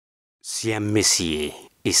cia mĩciĩ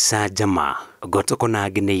icanjama gotoko na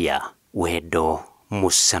ngineia wendo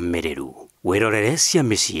mũcamĩrĩru wĩrorere cia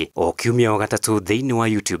mĩciĩ o kiumia wa gatatũ thĩinĩ wa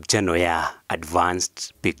YouTube channel ya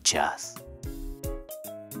Advanced Pictures.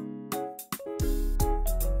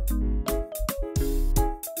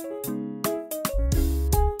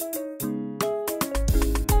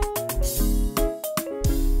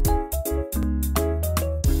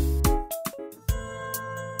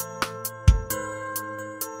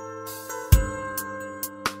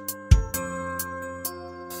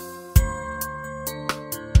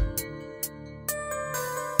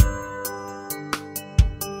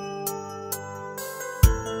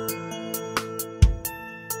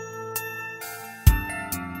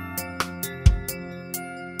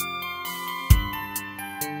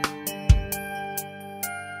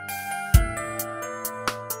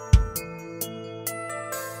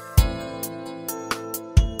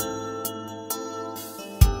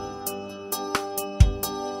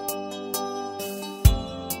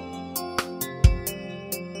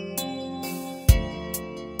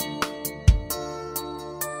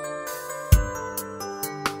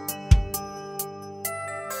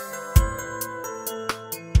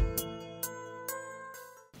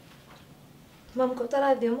 Mam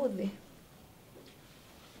kotara thio muthi.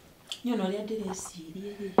 Nyono ria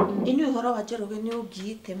ndireciria ri. Inu uhoro wa Njoroge ni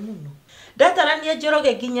ungiite muno. Ndatarania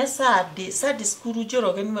Njoroge nginya Sunday school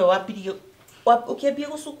Njoroge niwe wambirie ukiambia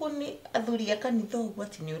gucuku ni athuri a kanitha ugu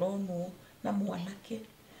ati ni uronwo na mwanake.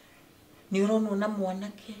 Ni uronwo na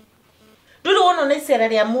mwanake. Nduri wono na icera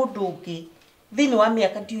ria mundu ungi thini wa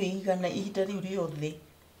miaka ndiu igana ihinda riu riothe.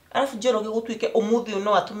 Arafu Njoroge gutuike umuthi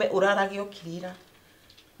no atume urarage okirira.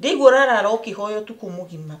 Ndigu urarara ukihoyo tuku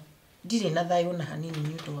mugima ndire na thayo na hanini ni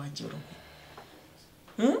undu wa Njoroge.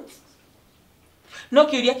 No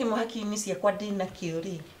kiuria kimuhaki-ini ciakwa ndina kio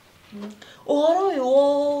ri. Uhoro uyu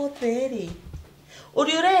wothe ri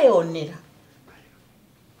uri ureyonera.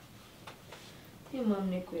 Ni mam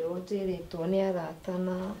ni kwirotiritwo ni arata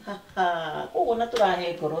na koguo na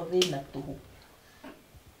turahe ngoro thina tuhu.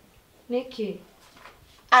 Niki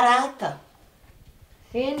Arata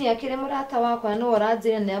ni akire murata wakwa no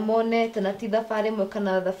uranjire ni amonete na ti thabari mwe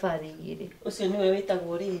kana thabari igiri. Ucio niwe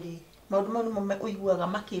witagwo riri. Maundu mau nimo uiguaga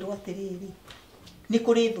makirwo atiriri. Ni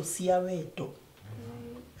kuri thu cia wendo.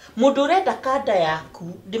 Mundu urenda kanda yaku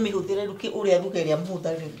ndimihuthire ruki uria rugeria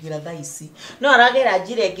muhuthagira thaici. No aragera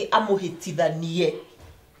njire ngi amuhitithanie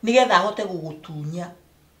nigetha ahote gugutunya.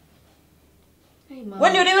 We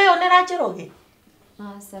ni uri weyonera Njoroge?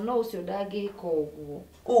 Asa no ucio ndangika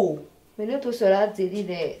uguo. Mene tucio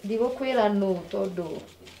ranjirire ndigukwira no tondu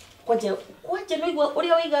kwanje no igwa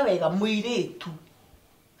uria wiga wega muiritu.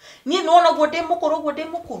 Nie no ona gode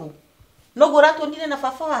mukuru. No goratonire na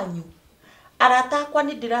baba wanyu. Arata akwa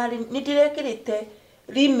ni ndirekirite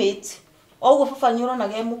limit. Oguo baba nyurona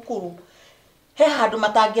ge mukuru. He handu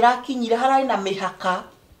matangira kinyire harari na mihaka.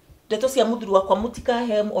 Ndeto cia muthuru wakwa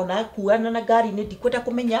mutikahe ona kuana na ngari ni ndikwenda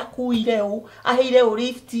kumenya akuire u aheire u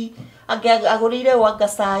lift agurire wa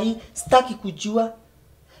ngasai staki kujua.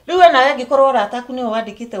 Riu na yangikorwo arataku ni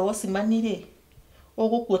wandikite wosimanire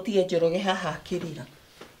ugukuotie Njoroge haha akirira.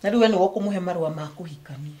 Na riu ni wokumuhe marua ma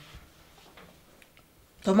kuhikania.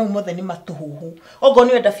 Toma mothe ni matuhuhu. Ogo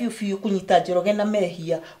ni wenda fiu kunyita Njoroge na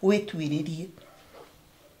mehia witwiririe.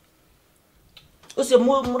 Ucio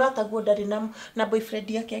murata ndari na boyfriend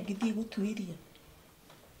yake agithi gutwiria.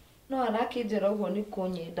 No arakinjira uguo ni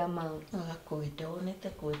kunyenda ma. Agakwenda onete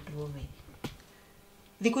kwendwo we.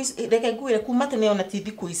 Thiku ici reke ngwire kuma tene ona ti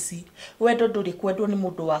thiku ici. Wendo nduri kwendwo ni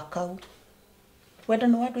mundu wa kau. Wendo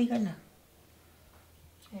no wandu igana?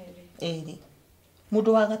 Eri.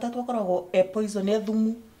 Mundu wa gatatu akoragwo poison ya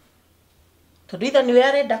thumu. Tondu itha niwe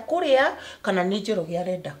arenda kuria kana ni Njoroge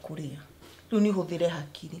arenda kuria. Riu ni huthire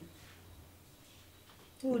hakiri.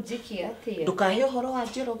 Ujiki atia. Ndukahe uhoro wa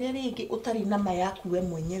Njoroge ringi utari na ma yaku we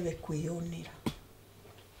mwenyewe kwiyonera.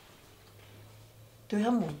 Tui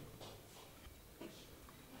hamwe.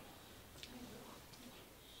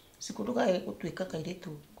 Sikuruga gutwika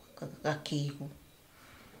kairitu gakigu.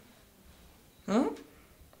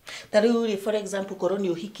 Tari for example koroni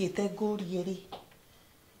uhikite ngurie ri.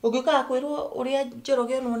 Ugiuka kwirwo uria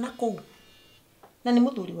Njoroge no naku. Na ni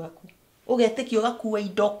muthuri waku. Ugetikio gakuwa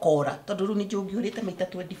indo kora tondu ru ni njugi urite maita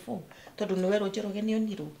 24 tondu ni wero Njoroge ni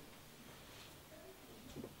onirwo.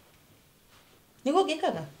 Nigo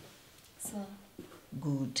gikaga?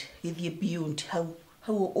 Good. Githie beyond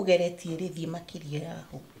how ugeretie rithie makiria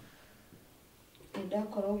yaho.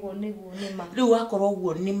 Ndakorwo uguo niguo ni ma. Riu wakorwo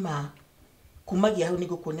uguo ni ma. Kumagia hau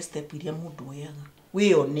nigo kuone step iria mundu oyaga.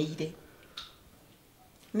 Wiyoneire.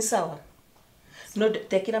 Ni sawa. No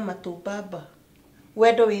tekira matubaba.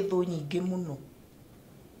 wendo wĩ thũ nyingĩ mũno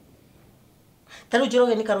taru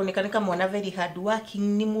Njoroge nĩ karoneka nĩ kamwana very hard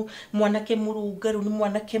working ni mwanake mũrũngarũ nĩ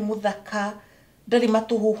mwanake mũthaka ndarĩ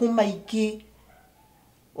matũhũhũ maingĩ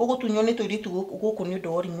ũgũtunywo nĩ tũirĩtu gũkũ nĩ ũndũ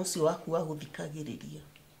wa ũrimũ ũcio waku wa gũthikagĩrĩria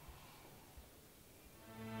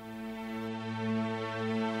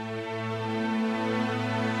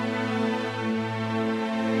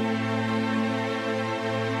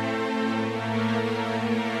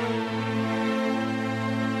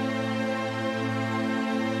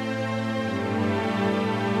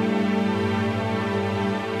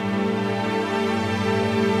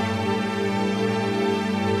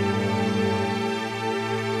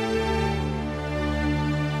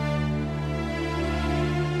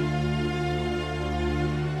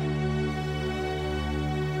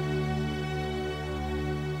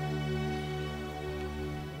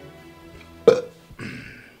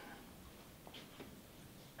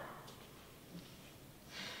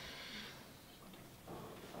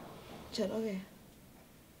Njoroge.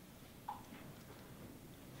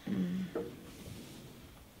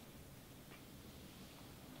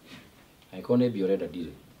 Angĩkorwo nĩ mbia ũrenda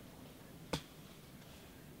ndirĩ.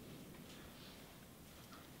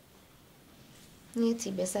 Niĩ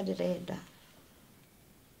ti mbeca ndĩrenda.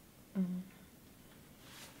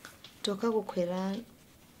 Ndoka gũkwĩra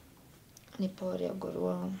nĩ pore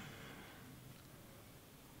ngorwo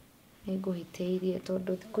nĩ ngũhĩtĩirie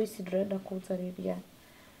tondũ thikũ ici ndĩrenda kũnjarĩria.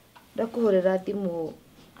 Ndakuhũrĩra thimũ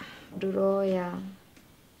ndũroya.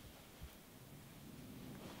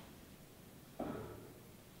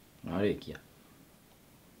 Narĩkia.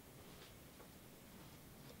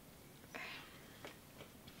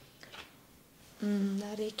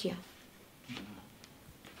 Narĩkia.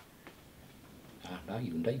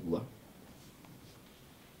 Ndaigua.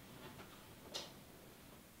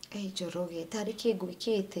 Njoroge, tarĩ kĩ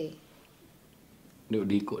ngwĩkĩte?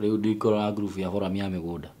 Rĩu ndikora group ya forum ya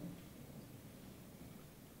mĩgũnda.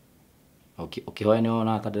 Ũkĩhoya nĩ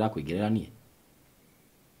wona ta ndĩrakũingĩrĩra niĩ.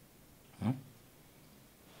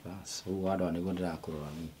 Bas, ũguo andũ nĩguo ndĩrakũrora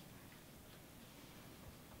niĩ.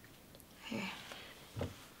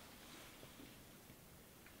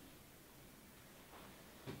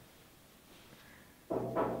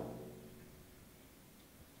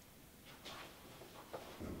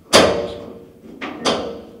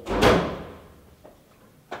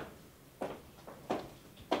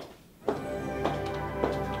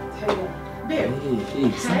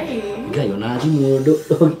 Hi. Guy, you're not mundo.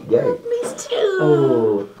 Guy. Missed you.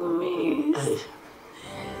 Oh. Miss.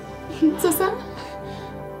 Sasa.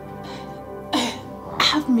 I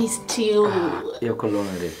have missed you. You're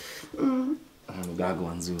colonna de. Gago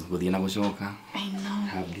wanzu. Gudina gushoka. I know.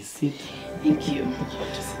 Have this seat. Thank you.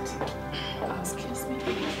 Excuse me.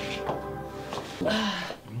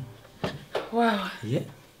 Wow. Yeah.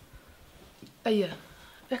 Aya.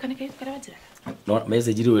 Kana wajira. No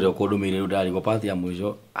message iri wira kodo mere udari go pathi ya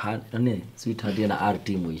mwisho. Ne sweetheart na RT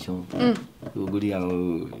mwisho. Uguria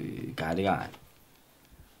kari ga.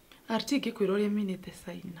 RT gikwira uri minute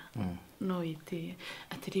saina. No ite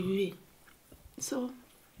atiriwe. So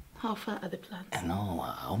how far are the plans? No,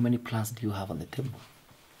 how many plans do you have on the table?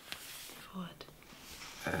 Forward.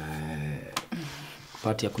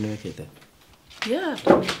 Party ya kuniwekete. Yeah,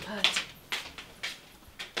 party.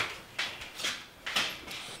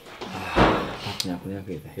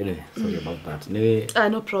 Anyway, sorry about that.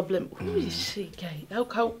 No problem. Who is she, guy?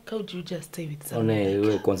 How do you just stay with someone?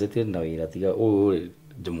 We concentrate na wira tiga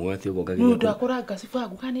ndimwethi ugo gagiye. Mundu akoranga sifa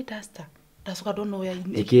gukani duster. Ndacoka don't know ya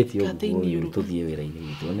iketi tuthie wira-ini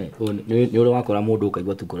gitu ni uri wakora mundu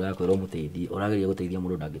ukaigua tukuru yako ro muteithie urageria guteithia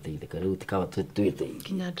mundu ndangiteithika riu tikawa twite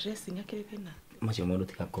kinya dressing akire thina macio mundu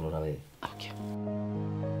tikakurora we. Okay.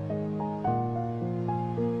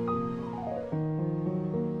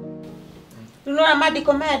 Nuna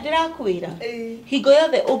madiko maya ndirakwira hingo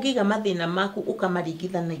yothe ungiga mathina maku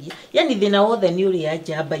ukamaringithanagia yani thina wothe ni uri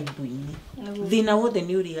aja Bible-ini thina wothe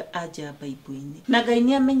ni uri aja Bible-ini na Ngai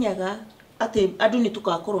ni amenyaga ati andu ni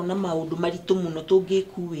tugakorwo na maundu maritu muno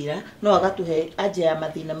tungikuwira no agatuhe aja ya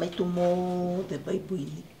mathina maitu mothe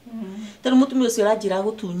Bible-ini tari mutumia ucio aranjira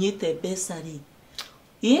gutunyite mbeca ri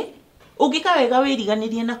ungika wega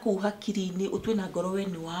wiriganirie na kuu hakiri-ini utwe na ngoro we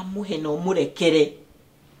ni wa muhe no murekere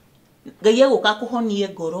Ngai aguka kuhonie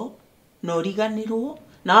ngoro na uriganirwo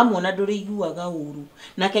na wamwona nduri iguaga uru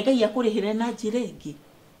nake Ngai akurihire na njira ingi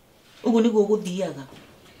ugu niguo guthiaga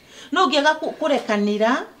no ngiaga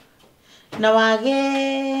kurekanira na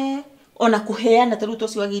wage ona kuheana taru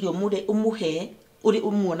tocio wagirio umuhe uri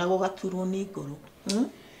umuona gugaturwo ni ngoro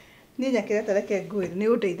ni nyakire tareke ngwire ni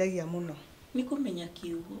undeithagia muno ni kumenya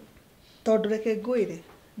kiugo tondu reke ngwire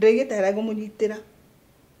ndoigite hera ngumunyitira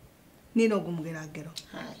ni no ngumugera ngero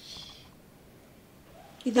hai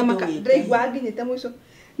itamaka ndaigua nginyite mwico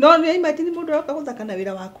no ni imati ni mundu aroka guthakana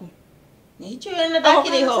wira waku nicho yana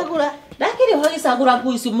ndakiriho gicagura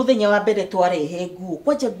ngui icio muthenya wa mbere twarehe nguo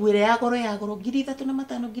kwanja nguire ya goro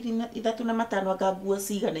 3,500 3,500 anga nguo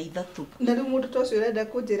cigana 3 na riu mundu tocio urenda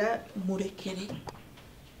kunjira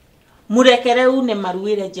murekere une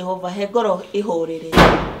maruire Jehova he ngoro ihorere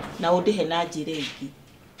na undihe na njira ingi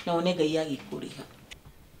na one Ngai agikuriha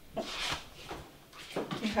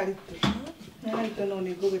haritu no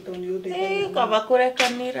ni ngugito ni unde kaba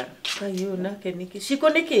kurekanira Ngai unake niki ciko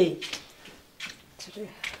niki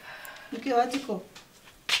niki wachiko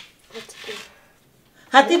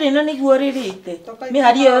hatiri no niguo ririte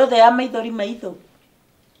mihari yothe ya maithori maitho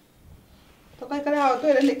tokai kare hao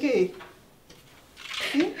twere niki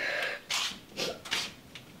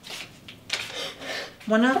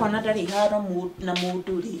mwana kwa ndari haro na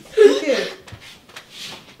mundu ri niki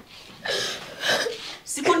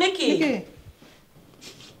ciko niki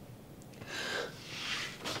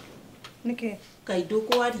niki kaido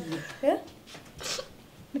kwaria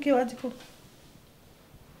niki wachiko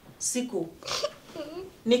siku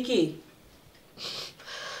niki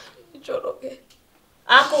Njoroge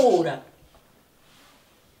akuhura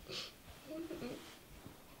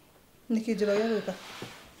niki njoroge gwika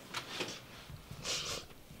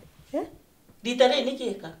ditare niki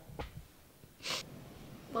eka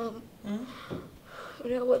mam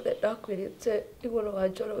uria wothe ndakwirite iguru wa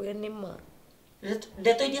Njoroge ni ma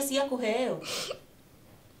ndeto iria cia kuheo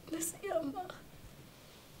nĩ cia ma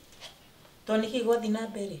to niki gwathi na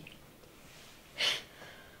mbere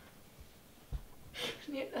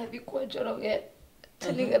niĩ ndathi kwa Njoroge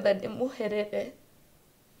nĩgetha ndĩmũherere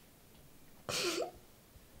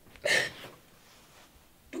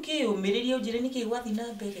tukiyumĩrĩria ũnjĩre niki gwathi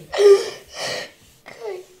na mbere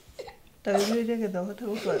ta wĩrĩrie gĩthoho ta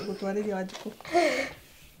gũtwarĩria Wanjikũ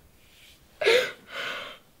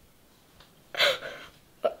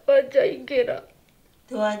wanja ingĩra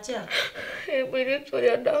ti wanja mũirĩtu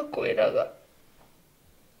ũrĩa ndakwĩraga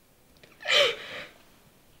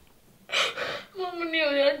mamu nĩ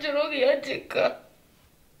ũrĩa Njoroge anjĩka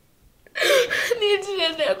niĩ ndirĩ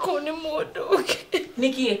nekũu nĩ mũndũ ũngĩ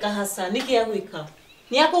niki eka hasa niki agwĩka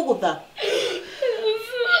nĩ akũgũtha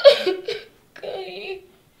Ngai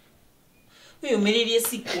wĩyũmĩrĩrie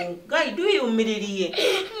siku Ngai ndwĩyũmĩrĩrie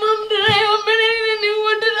mamu ndĩreyũmĩrĩire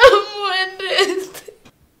nĩguo ndĩramwendete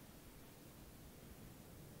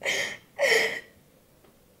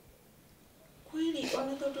kweli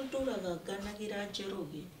ona tondu nduraga nganagĩra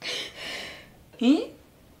Njoroge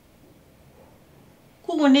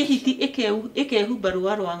koguo nĩ hiti ĩkehumba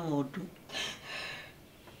rũa rwa ng'ondu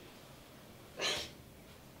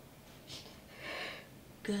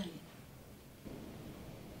Ngai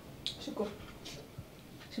Shiko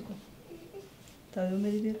ta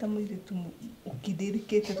wĩyũmĩrĩrie ta mũirĩtu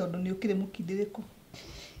ũkindĩrĩkĩte tondũ nĩ ũkĩrĩ mũkindĩrĩku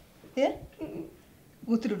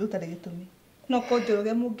gũtirĩ ũndũ ũtarĩ gĩtũmi no ko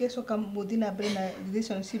Njoroge mũngĩcoka mũthiĩ na mbere na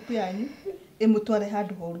relationship yanyu ĩmũtware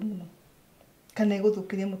handũ horu mũno kana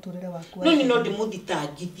ĩgũthũkĩrie mũtũrĩre waku no no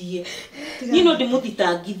ndĩmũthitangithie niĩ no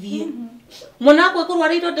ndĩmũthitangithie mwana wakwa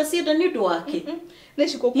kũrwara ironda cia nda nĩ ũndũ wake nĩ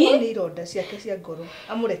Shiko kuo nĩ ironda ciake cia ngoro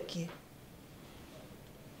amũrekie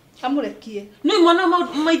nĩ mwana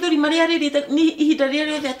maithori marĩa arĩrĩte nĩ ihinda rĩrĩa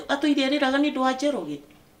rĩothe atũire arĩraga nĩ ũndũ wa Njoroge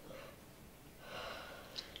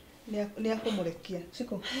nĩ akũmũrekia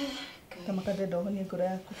Shiko kama ndenda ũhonie ngoro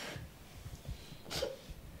yaku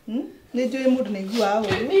nĩ njũĩ mũndũ nĩ aiguaga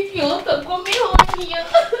ũũru ndingĩhota kũmĩhonia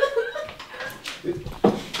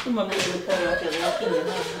kuma mũndũ ũtarĩ wake gwakinya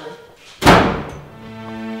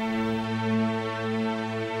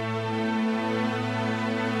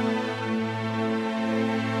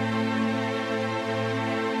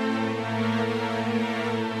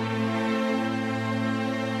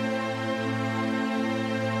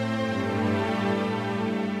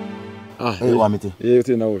haha wamite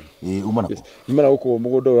uti na uri uma nako imana guko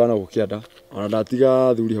mugundo wana gukianda ona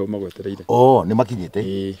ndatiga thuri hau magwetereire ni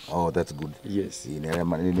makinyite that's good yes ni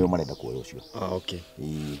marenda kuoya ucio okay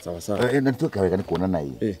sawa sawa na tuka wega ni kuona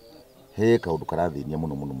nai he kaundu karathinia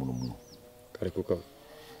muno kari kuka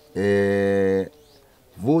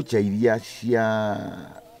vocha iria cia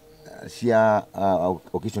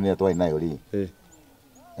occasion ya twai nayo ri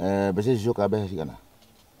mbeca cioka mbeca cigana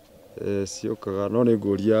ciokaga no nĩ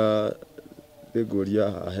ngũria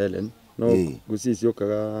Helen no guci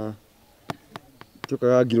ciokaga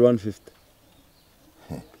 150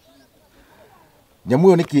 nyamu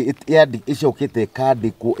yo niki icokete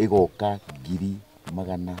kandikwo igoka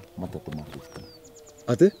 350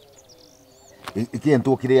 ate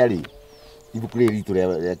ikientwo kiria ri ibuku riri ritu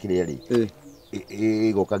ria kiria ri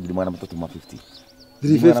igoka ngiri magana matatũ ma 50.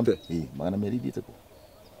 350. Magana merĩ ithiĩte kũ?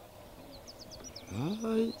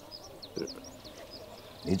 Ai.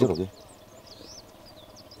 Nĩ Njoroge.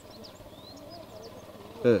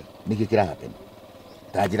 Nĩkĩ kĩrahappen?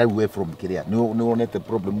 Ta njĩra we from kĩrĩa nĩ wonete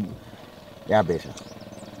problem ya mbeca?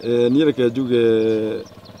 Niĩ reke njuge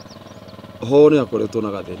ho nĩ akoretwo na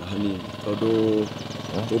gathĩna hanini tondũ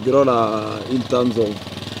tũngĩrora in terms of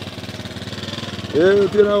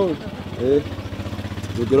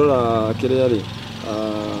tũngĩrora kĩrĩa rĩ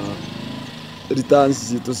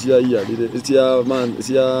returns citũ cia year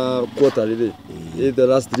cia quarter rĩ the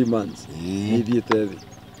last 3 months nĩ ithiĩte thĩ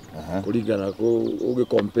kũringana ũgĩ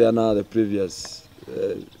compare na the previous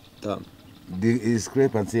term.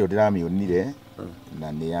 Discrepancy ĩyo ndĩramĩonire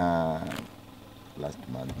na nĩ ya last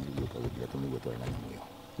month gũkagũthira tũnĩguo twarĩ na nyamũ ĩyo.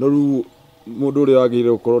 No rĩu mũndũ ũrĩa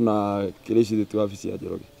wagĩrĩire gũkorwo na kĩrĩa icithĩtio wabici ya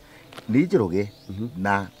Njoroge nĩ Njoroge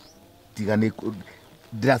na tiga nĩ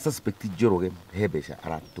ndĩra suspect Njoroge he mbeca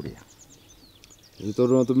aratũrĩa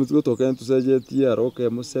tondũ no tũmĩtugo tũke tũcenjetie aroke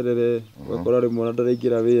mũcerere ũgakora rĩmwe ona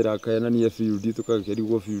ndaraingĩra wĩra akaenania field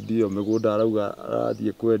tũkagĩkerigwo field ĩyo mĩgũnda arauga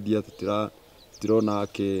arathiĩ kwendia tũtirona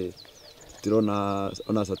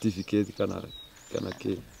ona certificate kana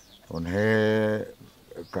kĩ ona he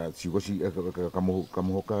ciugo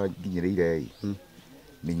kamũhuka nginyĩrĩire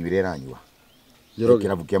nĩ nyuĩre ĩranyua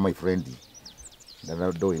kĩrabu kĩa my friend na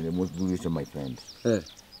ndũĩ nĩ mũthuri ũcio my friend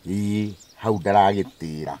hau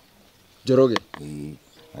ndaragĩtĩra Njoroge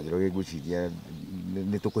na Njoroge ngwĩciria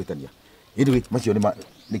nĩ tũkũhĩtania anyway macio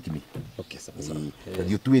nĩ kimi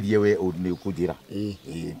thathi ũtuĩrie we nĩ ũkũnjĩra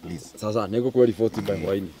please sasa nĩngũkũhe riboti by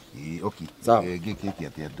hwainĩ okay gĩkĩ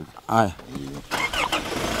atĩa andũ aya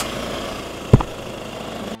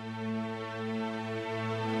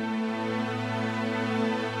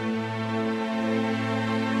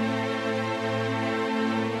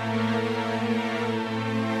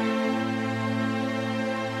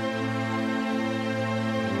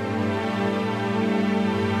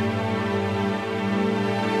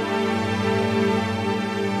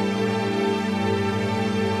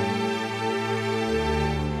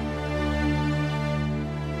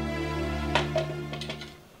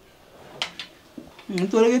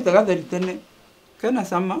Tũrĩgĩte gatheri tene kena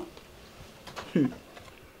cama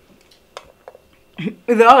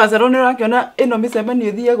ithe wa Gacerũ nĩ ũrakĩona ĩno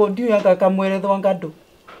mĩcemanio ĩthiagwo ndiuyaga kamwerethwo ngandũ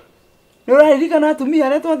nĩ ũraririkana atumia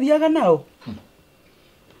arĩa twathiaga nao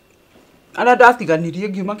arĩa ndatiganirie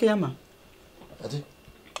ngiuma kĩama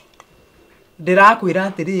ndĩrakwĩra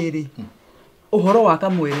atĩrĩrĩ ũhoro wa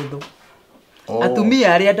kamweretho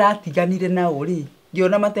atumia arĩa ndatiganire nao rĩ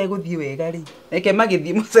ngĩona mategũthiĩ wega rĩ reke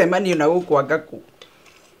magĩthiĩ mũcemanio na gũkwanga kũ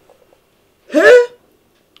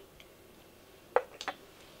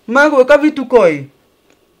magwĩka vituko ĩ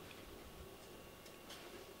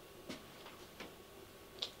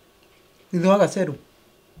ithe wa Gacerũ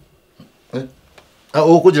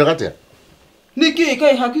ũkũnjĩra gatĩa nĩkĩ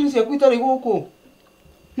kaĩ hakiri ciaku itarĩ gũkũ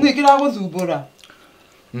nĩ kĩragũthumbũra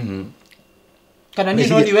kana niĩ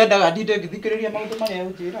no nĩ wendaga ndinde ngĩthikĩrĩria maũndũ marĩa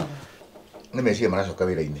ũnjĩraga nĩ meciria maracoka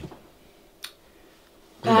wĩra-inĩ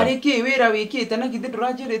karĩ kĩ wĩra wĩkĩte na githĩ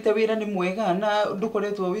ndũranjĩrĩte wĩra nĩ mwega na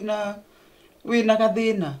ndũkoretwo wĩna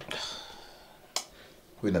gathĩna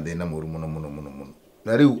kwĩna thĩna mũru mũno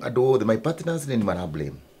na rĩu andũ othe my partners nĩ mara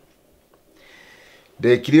blame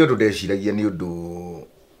ndekire ũndũ ndeciragia nĩ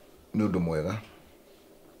ũndũ mwega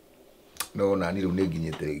no nani rĩu nĩ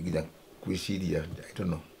nginyĩte nginya gwĩciria I don't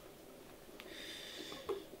know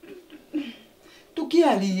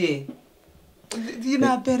tukiarie thiĩ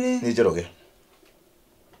na mbere nĩ Njoroge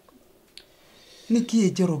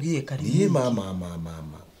nĩkĩ Njoroge ekari niĩ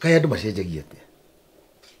mama kaĩ andũ macenjagia atĩa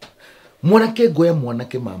mwanake ngoya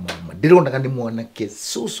mwanake mama ndĩronaga nĩ mwanake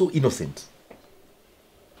so innocent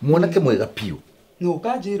mwanake mwega piũ no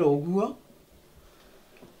kanjĩra ũguo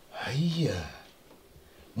haiya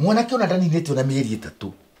mwanake ona ndaninĩtwo na mĩeri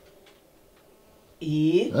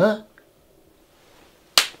 3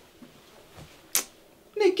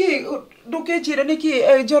 nĩkĩ ndũkĩnjĩre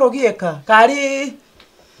nĩkĩ Njoroge eka karĩ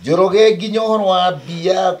Njoroge nginya ũhoro wa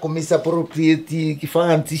mbia kũmisappropriate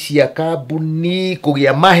kifansi cia kambuni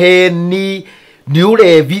kũgĩa maheni nĩ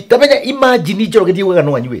ũrevi tamenya imagine Njoroge ndiugaga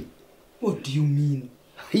no anyue what do you mean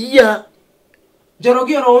hiya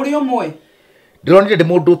Njoroge oro ũrĩ ũmwe ndĩronire ndĩ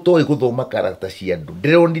mũndũ ũtoĩ gũthoma karata cia andũ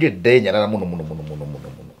ndĩronire ndenyarara mũno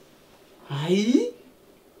ai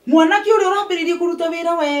mwanake ũrĩa ũrambĩrĩirie kũruta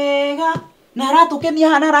wĩra wega na aratũkenia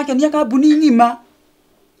hana arakenia kambuni ng'ima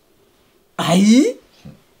ai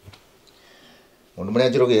mũndũ marĩa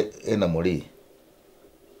Njoroge ena mũrĩ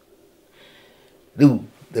rĩu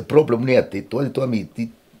the problem nĩ atĩ twamĩti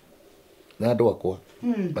na ndo akwa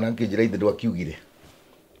mana ngĩnjĩra ithe ndwakiugire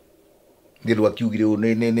ndĩ ndwakiugire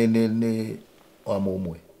nĩ wa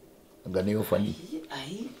mũmwe anga nĩ ofani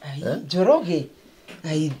Njoroge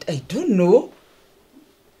I don't know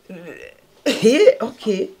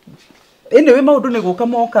okay anyway maũndũ nĩ gũka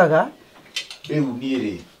mokaga rĩu niĩ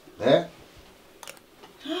rĩ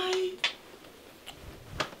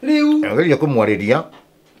rĩu ngeria kũmwarĩria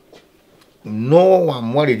no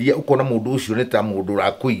wamwarĩria ũkona mũndũ ũcio nĩ ta mũndũ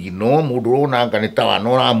ũrakũigi no mũndũ ũrona anga nĩ ta wana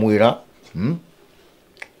ũramwĩra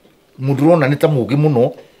mũndũ ũrona nĩ ta mũũgĩ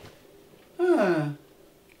mũno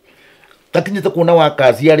takinyĩte kuona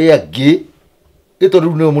wakazi arĩa angĩ nĩ tondũ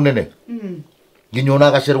rĩu nĩwe mũnene nginya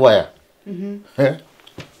ona gacerwa aya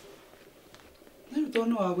nĩ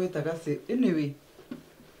tondũ wa gwĩta gace anyway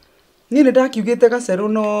niĩ nĩ ndakiugĩte gacerũ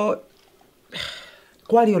no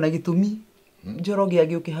kwari ona gĩtũmi Njoroge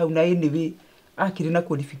agĩũke hau na anyway akĩrĩ na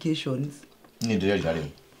qualifications nĩ ndĩrerira rĩu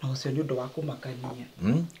na ũcio nĩ ũndũ wa kũmakania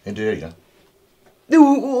nĩ ndĩrerira rĩu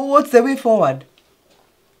what's the way forward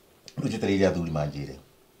rĩu njetereire athuri manjĩre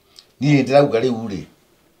niĩ ndĩrauga rĩu rĩ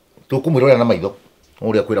tũkũmwĩrorera na maitho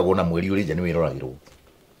ũrĩa kwĩragwo na mweri ũrĩ nja nĩ wĩroragĩrwo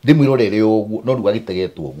ndĩmwĩrorere ũguo no rĩu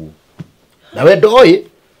agĩtegetwo ũguo na we ndoĩ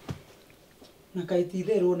na kaĩ ti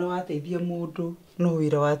itherũ na wateithia mũndũ no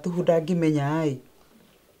wĩra wa tũhũ ndangĩmenya ai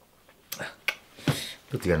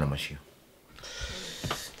tũtigana macio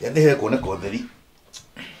yathĩhe kuoneka ũtheri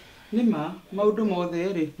nĩma maũndũ mothe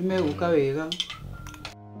rĩ nĩ megũka wega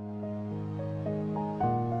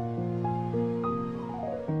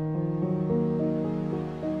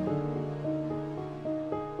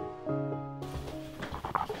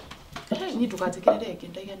ni tukatikira reke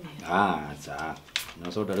ndaigania cha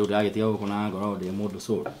no soda rĩu ndagĩtia gũkũ na ngoro ndĩ mũndũ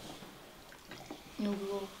soda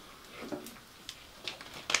nuguo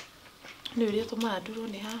nĩ ũrĩa tũmaga ndũrũ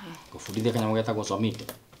nĩ haha gũbundithia kanyamũ getagwo somite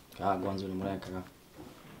ka ngwanzo nĩ mũrekaga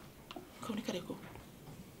kau nĩ karĩkũ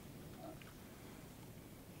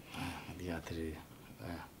ndia atĩrĩrĩ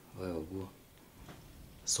wewe ũguo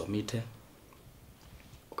somite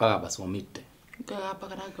ukagamba somite ngagamba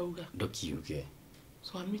kana ngauga ndokiuge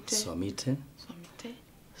Swamite. Swamite. Swamite.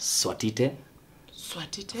 Swatite.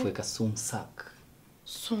 Swatite. Fueka sumsak.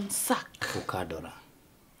 Sumsak. Ukadora.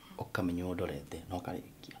 Ukamenya udorete no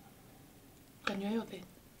karikia. Kanywa yothe.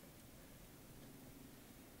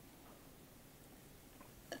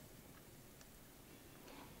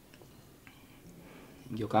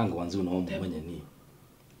 Ngioka ngwanzu no mwenye ni.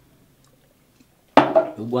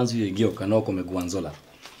 Ugwanzu ngioka no kumegwanzola.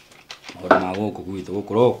 Maũndũ ma gũkũ gwitũ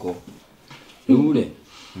gũkũroko rĩu-rĩ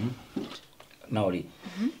na ũrĩ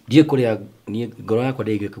ndiĩ kũrĩa niĩ ngoro yakwa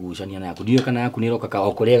ndĩigua ĩkĩgucania na yaku ndiũĩ kana yaku nĩ ĩroka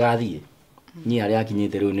o kũrĩa ĩgathiĩ niĩ harĩa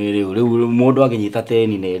akinyĩte rĩu nĩ rĩu mũndũ akĩnyita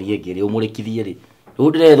teni na ĩrĩa ĩngĩ rĩ ũmũrĩkithie rĩ rĩu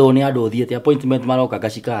ndĩrethwo nĩ andũ thiĩte appointment maroka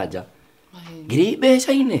ngacikanja ngiri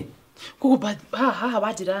mbeca-inĩ kũgũmba haha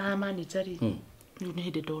wanjĩra haha manager rĩ rĩu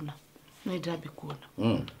nĩ hĩndĩ ndona nĩ ndĩrambia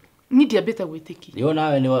kuona ni ndiambĩte gwĩtĩkia rĩu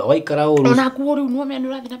nawe nĩ waikara ũru ona kuo rĩu no mena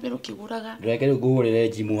ũrathiĩ na mbere ũkĩgũraga ndreke rĩu ngũgũrĩre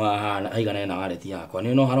jimu haha aigana na wareti yakwa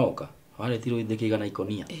nĩ no haroka wareti rĩu ndĩkĩigana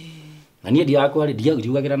ikonia na niĩ ndiakwa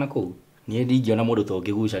ndiugagĩra na kũu niĩ ndingĩona mũndũ ta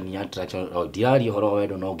ũngĩgucania attraction ndiraria ũhoro wa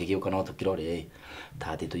wendo no ngĩgĩũka no tũkĩrore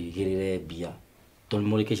ta atĩ tũigĩrĩre mbia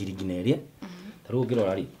tũmũrĩke ciringi na ĩrĩa ta rĩu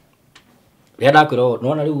ũngĩrora rĩ rĩrĩa ndakwĩra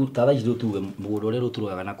nona rĩu ta thaa ici rĩu tuge mũgũnda ũrĩa rĩu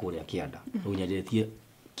tũroyaga na kũrĩa kĩanda rĩu nyenjetie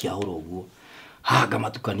kĩahũra ũguo haga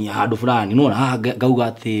matukania handũ fulani nona haha ngauga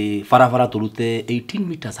atĩ barabara tũrute 18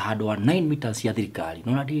 meters handũ wa 9 meters cia thirikari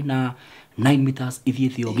nona ndĩ na 9 meters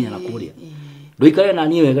ithiĩte nginya na kũrĩa ndũikare na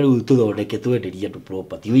niĩ wega rĩu tũthondeke twenderie andũ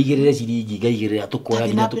property ũigĩrĩre ciringi ngaigĩrĩra tũkoya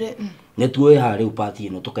nginya nĩ tuoe haha rĩu party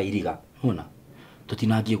ĩno tũkairiga nona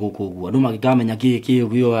tũtinangie gũkũ ũguo andũ magĩkamenya kĩ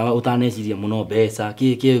ũtaneciria mũno mbeca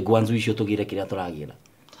kĩ ngwanzu icio tũgĩre kĩrĩa tũragĩra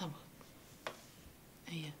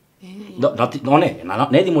none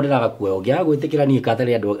nä thimå ndä raga kuoya å ngä aga gwä tä kä ra niä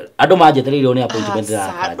katarä andå manjetereirwo nä appointment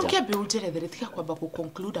ndärakanja ndå unjerethere tiga kwamba gå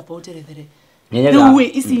conclude apa unjerethere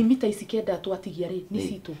rĩu ici mita ici kenda twatigia rĩ nĩ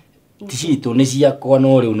citũ ti citũ nĩ ciakwa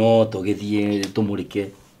no rĩu no tũgĩthiĩ tũmũrĩke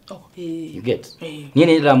you get niĩ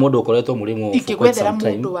nĩ ndĩra mũndũ ũkoretwo mũrĩmo ingĩgwethera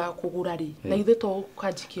mũndũ wa kũgũra rĩ na ithuĩ to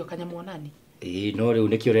kanjikio kanyamũ nani no rĩu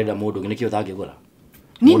nĩkĩo ũrenda mũndũ nĩkĩo ũtangĩgũra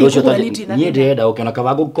mũndũ ũcio niĩ ndĩrenda ũkĩona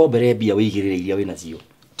kaba gũkombere mbia wĩigĩrĩre iria wĩna cio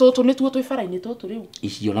tũtũ nĩ tuo twĩ bara-inĩ tũtũ rĩu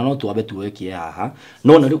icio na no twambe tuokie haha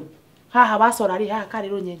no na rĩu haha wacora rĩ haha karĩ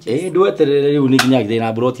rũnyenje ndweterere rĩu nĩ nginya githĩ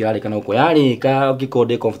na broti yarĩkana ũko yarĩka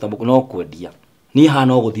ũgĩkonde comfortable no kwendia niĩ haha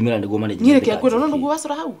no gũthimĩra nĩguo manage niĩ reke ngwĩra no nĩguo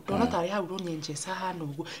wacora hau ndona tarĩ hau rũnyenje hana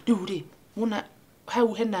ũguo rĩu rĩ mona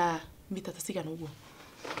hau hena mita ta cigana ũguo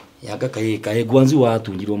yanga kaĩ ngwanzu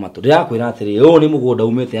watunyirwo matũ ndĩrakwĩra atĩrĩ ũũ nĩ mũgũnda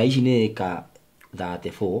umĩte ici nĩ ĩka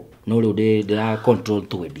 34 no rĩu ndĩra control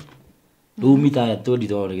 20 Rĩu mita tũndi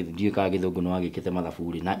tondũ ndiũĩ kana gĩthũngũ no agĩkĩte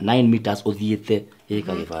mathabu rĩ 9 meters ũthiĩte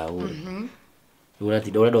ĩka gĩbaũ rĩ. Rĩu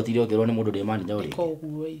ũrenda ũtinde ũkĩrwo nĩ mũndũ ndĩ manager ũrĩ.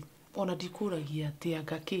 Koguo ĩ ona ndikũragia atĩ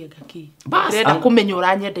gake. Ndĩrenda kũmenya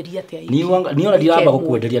ũranyenderia atĩa. Ni ona ndiramba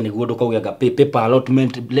gũkwenderia nĩguo ndũkauge anga paper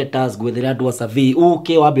allotment letters gwethere andũ a survey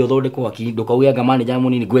ũke wambe ũthondekwo aki ndũkauge anga manager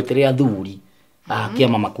mũnini gwethere athuri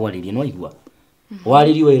akĩama makwarĩrie no igua.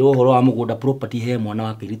 Warĩrio wĩrwo ũhoro wa mũgũnda property he mwana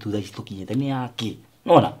wa kĩritu thaa ici tũkinyĩte nĩ yake.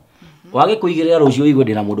 Nona? Wage kũigĩrĩra rũciũ igwe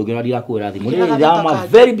ndĩna mũndũ ũngĩ ndirakwĩra thimũ. Nĩ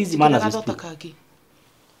very busy man as you speak.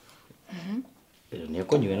 Nĩ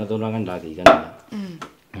ũkonyuĩ na thona ndagĩigana.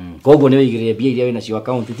 Koguo nĩ wĩigĩrĩre mbia iria wĩna cio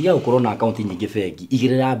account tiga gũkorwo na account nyingĩ bengi.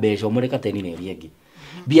 Igĩrĩra mbeca ũmũreka teni na ĩrĩa ĩngĩ.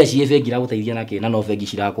 Mbia ciĩ bengi iragũteithia na kĩna no bengi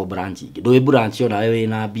cirakwo branch ingĩ. Ndũĩ branch ona wewe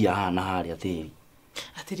wĩna mbia hana harĩa tĩri.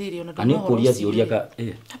 Atĩrĩrĩ ona ndona ũkũria ciũria ka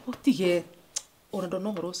tige ona ndona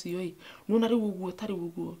ũhoro ũcio ĩ nona rĩu ũguo tarĩ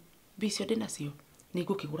ũguo mbia icio ndĩnacio nĩ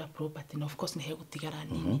ngũkĩgũra property na of course nĩ hegũtigara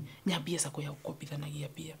nini nyambia sako ya gũkombithanagia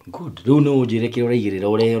mbia. Good. Rĩu nĩ ũnjĩre kĩrĩa ũraigĩrĩra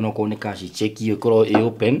ũrehe ona korwo nĩ cash check ĩkorwo ĩ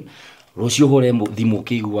open rũciũ hore thimũ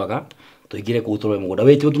ũkĩiguaga tũingĩre kũu tũrore mũgũnda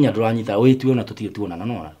wĩtue nginya ndũranyita wĩtue ona tũtirĩ tuonana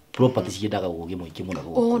nona property ciendaga ũũgĩ mũingĩ mũno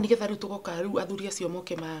gũkũ. Nĩgetha rĩu tũgoka rĩu athuri acio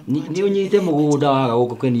moke nĩ ũnyite mũgũnda waga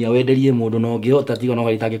gũkũkenia wenderie mũndũ no ũngĩhota tiga no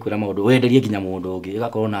gĩtangĩkwĩra maũndũ wenderie nginya mũndũ ũngĩ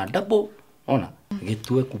ĩgakorwo na double ona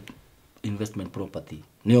gĩtweku investment property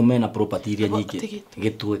nĩo mena property iria nyingĩ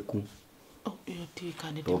gĩtweku.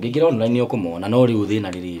 Ũngĩingĩra online ũkũmona no rĩu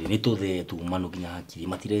thĩna rĩrĩ nĩ tũthetu manu nginya hakiri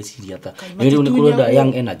matireciria ta rĩu nĩ kũrenda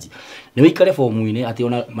young energy nĩ wĩikare fomu-inĩ atĩ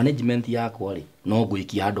ona management yakwa rĩ no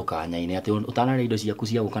ngũikia handũ kanya-inĩ atĩ ũtanarĩa indo ciaku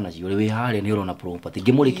cia gũka nacio rĩ wĩ harĩa nĩ ũrona property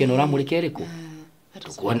ngĩmũrĩke no ũramũrĩke ĩrĩkũ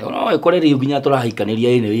no ĩkore rĩu nginya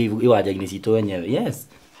tũrahikanĩria ĩnĩ iwanja-inĩ citũ wenyewe. Yes.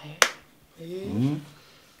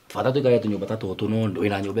 Fata tũikare tũnyũmba ta tũtũ no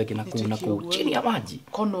wĩna nyũmba ĩngĩ na kũu chini ya maji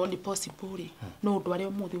kono ni possible rĩ no ũndũ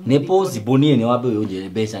arĩa ũmũthĩ nĩ possible niĩ nĩ wambe ũnjĩre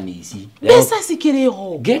mbeca nĩ ici mbeca cikĩrĩ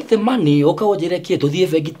ho get the money ũkaũnjĩre kĩ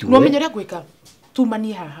tũthiĩ bengi tu no menye ũrĩa ngwĩka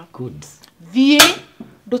tumanie haha good thiĩ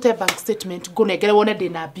ndute bank statement ngũnengere wone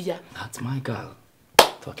ndĩna mbia. That's my girl.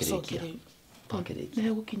 Twakĩrĩkia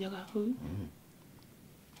nĩ gũkinyaga hau.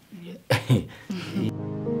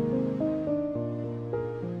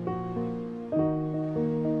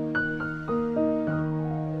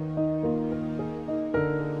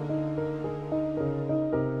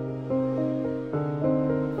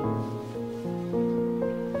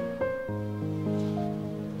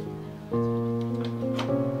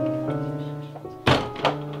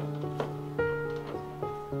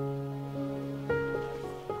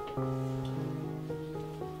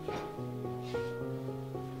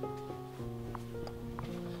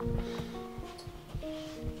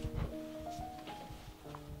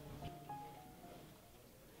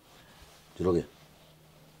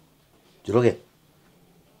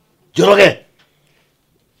 Njoroge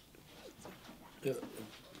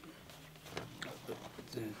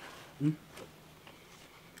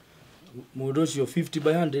mũndũ ũcio 50 by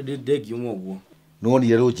 100 ndengiuma ũguo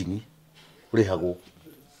nĩwonire rũnjini ũrĩhagwo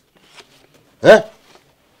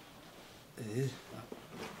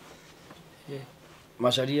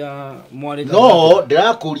macaria mwarĩ no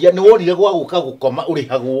ndĩrakũria nĩwonire gwa gũka gũkoma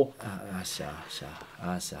ũrĩhagwo.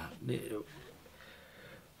 Aca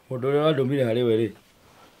mũndũ ũrĩa wandũmire harĩ we rĩ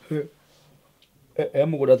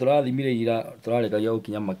mũgũnda tũrathimire ira tũrarekagia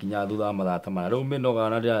gũkinya makinya thutha wa mathaa ta maya rĩu mĩnoga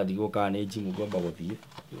na ndĩrathigwo kana nĩ njimu ngomba gũthiĩ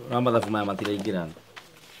na mathabu maya matiraingĩrana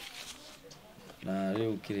na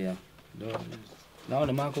rĩu kĩrĩa nao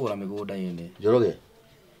nĩ makũgũra mĩgũnda ĩnĩ. Njoroge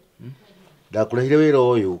ndakũrehire wĩra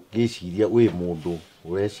ũyũ ngĩciria wĩ mũndũ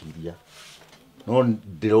ũreciria no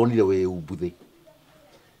ndĩronire wĩ umbuthĩ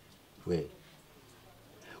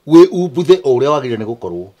wĩ umbuthĩ o ũrĩa wagĩrĩire nĩ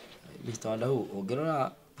gũkorwo. Mr. Ndau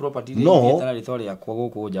ũngĩrora property rĩngĩ tana rĩtwa rĩakwa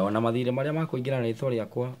gũkũ nja ona mathirĩ marĩa makũingĩra na rĩtwa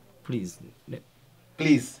rĩakwa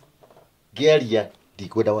please ngĩaria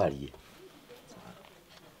ndikwenda warie.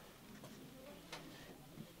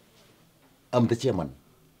 I'm the chairman.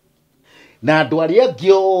 Na andũ arĩa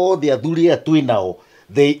angĩ othe athuri aya twĩ nao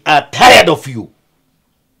they are tired of you.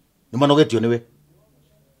 Nĩ manogetio nĩwe.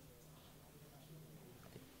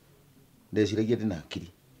 Ndeciragia ndĩna hakiri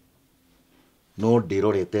no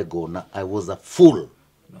ndĩrorete ngona I was a fool.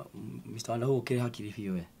 Mr. Ndau ũkĩrĩ hakiri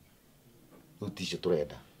biũ we. Uticio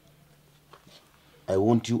tũrenda. I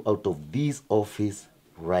want you out of this office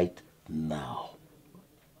right now.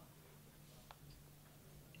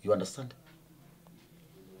 You understand?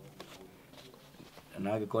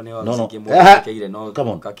 No. Come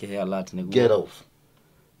on. Get off.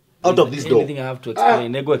 out of this door. Anything I have to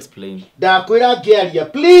explain, I go explain. Ndakwira ngiaria,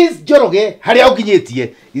 please Njoroge, haria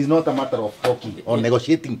unginyitie is not a matter of talking or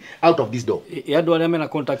negotiating out of this door. Yandu aria mena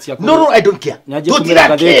contacts yako. No, I don't care.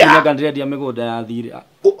 Tutira care. Ngandire migunda ya thiri.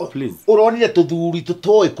 Please. Uronire tuthuri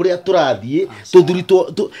tutoe kuria turathie, tuthuri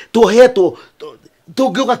tuhetwo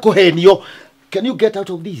tungiuga kuhenio. Can you get out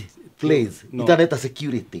of this place? Itaneta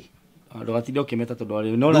security. Ndogatinde ukimeta tondu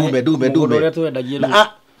ari dume.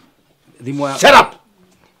 Shut up.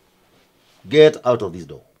 Get out of this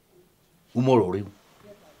door. Umoro riu.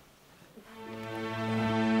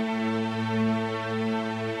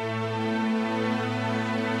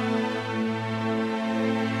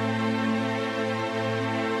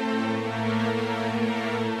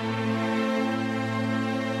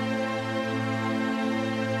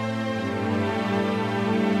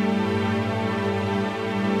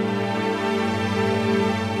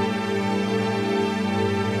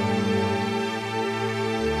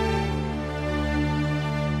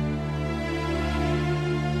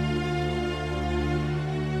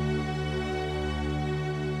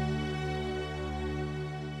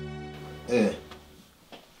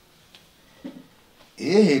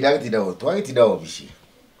 Ndagĩtinda twagĩtinda obici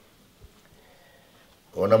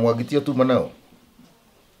ona mwagĩtio tuma nao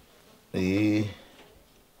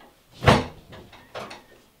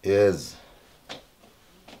yes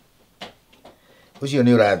ucio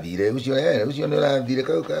nĩ ũrathire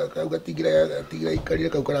kau gatigira ikarire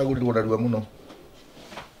kau karagũrirwo narua mũno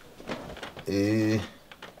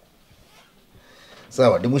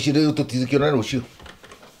sawa ndĩmũcire rĩu tũtikĩona rũciũ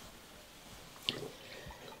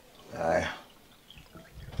aya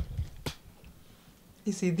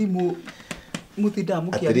ici thimu mutinda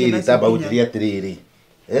mukiaria na tamba utiria atiriri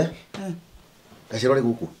Gacero ri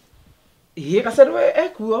guku Gacero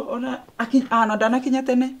ekuo ona ana ndanakinya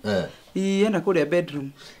tene ena kuria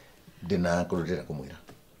bedroom ndina kurutira kumwira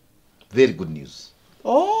very good news.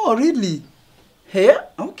 Oh really? Hey,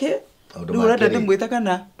 okay. Ndu urenda ndimwita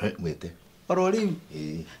kana mwite oro riu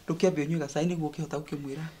ndukiambia nyuga sai niguo ukihota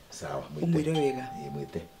ukimwira sawa umwire wega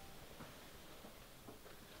mwite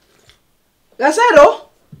Gacero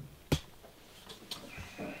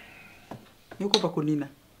Yuko kunina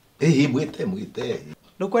mwite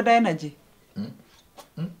Ndukwenda energy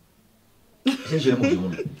Sio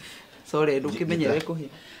muhimu Sorry ndukimenyere kuhi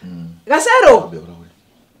Gacero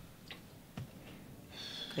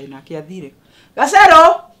Kaina kiathire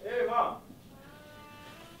Gacero ma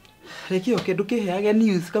Rekio kindu kiheage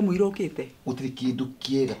news kamwira ukite utiri kindu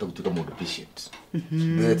kiega ta gutuka mundu patient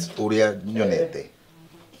that's uria nyonete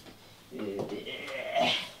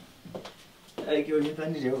Ai que hoje tá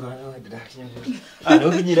ni leo kana ndakinya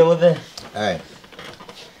no kinyire muthe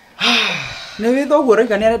Nĩ withoguo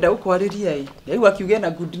rega nĩ arenda gukwariria ai rĩu akiuge na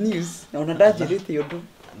good news na ona ndanjirite undu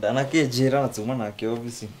ndanakĩnjĩra na tuma nake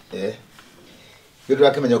office Kĩndũ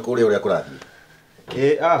akĩmenya kũrĩa kũrathiĩ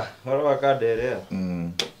horo wakanderea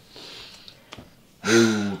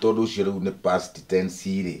rĩu tondũ ũcio rĩu nĩ past tense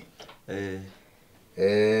rĩ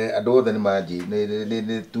andũ othe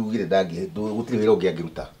nĩ tugire gũtirĩ wĩra ũngĩ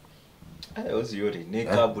angĩruta ũcio rĩ nĩ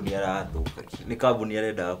kambuni arathũkagia nĩ kambuni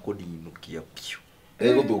arendaga kũninũkia piũ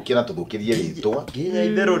gũthũkia na tũthũkĩrie rĩtwa nginya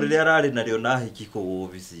itherũ rĩrĩa ararĩ narĩo na hiki kũu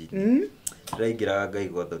obici-inĩ ndaingĩraga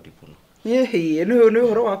ngaigua thoni mũno nĩ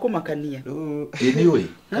ũhoro wa kũmakania nĩ ũĩ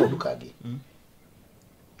kaũndũ kangĩ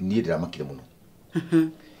niĩ ndĩramakire mũno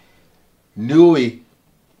nĩ ũĩ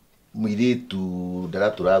mũirĩtu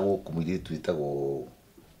ndaratũra gũkũ mũirĩtu wĩtagwo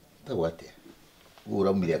atĩa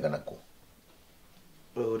ũraumire anga nakũ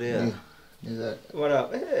ũrĩa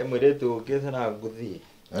mũirĩtu ũkĩte na ngũthiĩ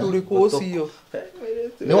ũrĩkũ ũcio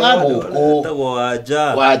nĩ wa gũkũ tagwo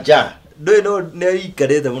wanja ndũĩ no nĩ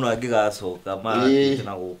aikarĩte mũno angĩgacoka makĩte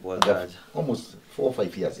na gũkũ anja almost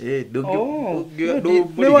 4-5 years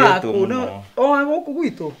nĩ waku wa gũkũ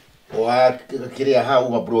gwitũ wa kĩrĩa hau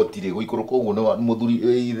mabroti-rĩ gũikũrũka ũguo nĩ mũthuri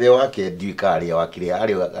ithe wake ndiũĩ karĩa wa kĩrĩa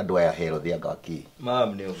arĩ andũ aya herothi anga wakĩ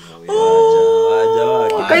mam nĩ wanja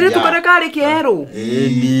wake kairĩtu karĩa karĩ kerũ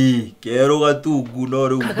ĩni kerũ gatungu no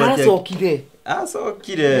rĩu gacokire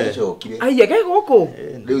acokire aiya ge gũkũ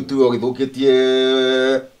rĩu tuwe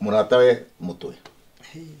ũgĩthũkĩtie mũratawe mũtwe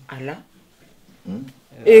ala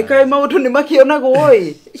kaĩ maũndũ nĩ makĩonagwo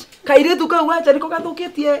ĩ kairĩtu kau wanja nĩko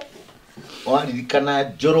gathũkĩtie waririkana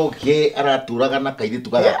Njoroge aratũraga na kairĩtu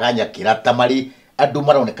gagakanyakĩra ta marĩ andũ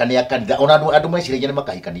maroneka nĩ akanitha ona andũ meciragia nĩ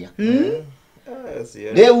makahikania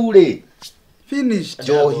rĩu-rĩ finished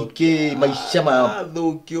njohi kĩ maica ma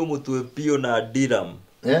athũkio mũtwe piũ na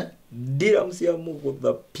diram cia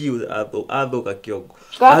mũgũtha piũ athũka kĩongo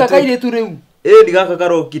gaka kairĩtu rĩu ni gaka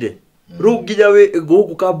karokire rĩu nginya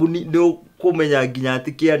gũkũ kambuni kumenya nginya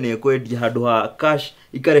ati kiane kwendia handu ha cash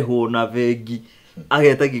ikarehwo na vengi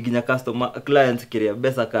agetagia nginya customer client kiria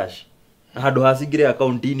mbeca cash handu ha cingire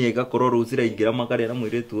account-ini igakorwo rucira ingira makarĩa na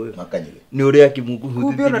mwiritu uyu makanyire ni uria kimuhutithirie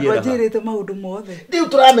kumbe ona twanjirite maundu mothe riu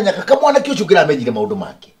turamenya kamwana kiucio kiramenyire maundu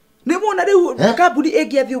make nä mona rä u kambuni ä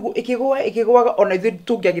ngä athiä ä kä gwaga ona ithuä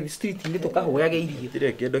tå ngä agä street-inä tå kahoyage irio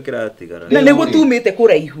tirä kä ndå kä ratigara na nä gå tumä te kå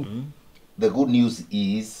raihu the good news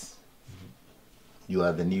is you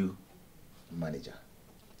are the new manager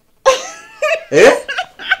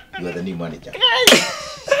you are the new manager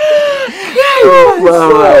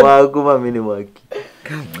wakuma mini mwaki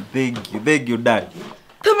thank you dad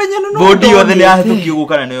tamenya no bodi yothe nä ahätũkio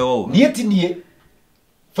gũkana nä yo niä ti niä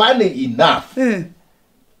funny enough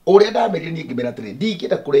ũrĩa ndamerire niĩ ngĩmera atĩrĩ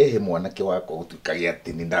ndingĩenda kũrehe mwanake wakwa gũtuĩkage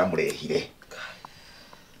atĩ nĩ ndamũrehire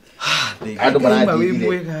andũ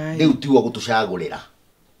maranjigire rĩu tiwo gũtũcagũrĩra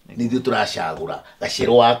nĩ ithuĩ tũracagũra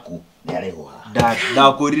gacĩro waku nĩ arehwo haha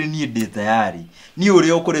ndakwĩrire niĩ ndĩ tayari niĩ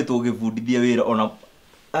ũrĩa ũkoretwo ũgĩbundithia wĩra ona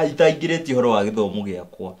itaingĩrĩtie ũhoro wa gĩthomo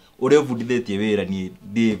gĩakwa ũrĩa ũbundithĩtie wĩra niĩ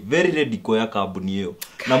ndĩ very ready kuoya kambuni ĩyo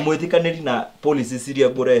na mwĩtĩkanĩri na policies iria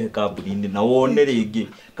ngũrehe kambuni-inĩ na wone rĩngĩ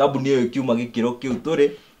kambuni ĩyo ĩkiuma gĩkĩro kĩu tũrĩ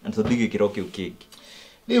na tũthiĩ gĩkĩro kĩu kĩngĩ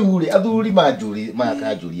rĩu rĩ athuri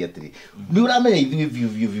makanjũria atĩrĩ nĩ ũramenya ithuĩ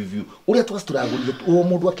biũ ũrĩa twacitũragũrire o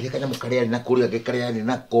mũndũ akĩhe kanyamũ karĩa arĩ nako ũrĩa karĩa arĩ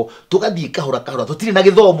nako tũgathiĩ kahora tũtirĩ na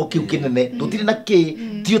gĩthomo kĩu kĩnene tũtirĩ na kĩ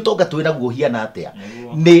ti ũtonga twĩ naguo hiana atĩa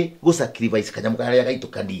nĩ gũsacrifice kanyamũ karĩa gaitũ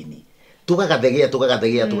kanini tũgagathegea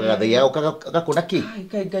gakona kĩ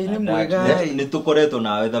ngai nĩ mwega nĩ tũkoretwo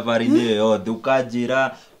nawe thabarĩ-inĩ ĩyo yothe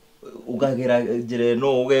ũkanjĩra ukagera njĩra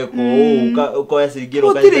ĩno ũgeka ũkoya ciringi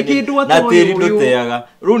na tĩri ndũteaga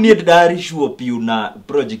rĩu niĩ ndarĩ sure piũ na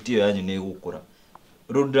project ĩyo yanyu nĩ ĩgũkũra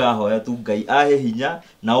rĩu ndĩrahoya tu Ngai ahe hinya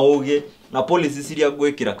na ũgĩ na policies iria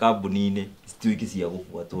ngwĩkĩra kambuni-inĩ cituĩke cia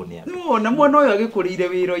gũbuatwo nĩ andũ nĩwona mwana ũyũ agĩkũrĩire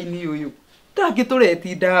wĩra-inĩ ũyũ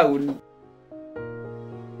tangĩtũreti down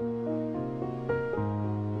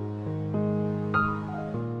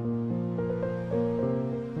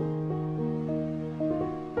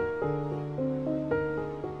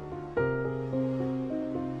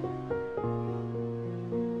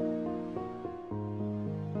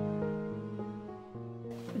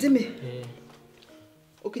Jimmy.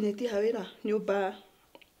 Ukinyĩtie ha wĩra nyũmba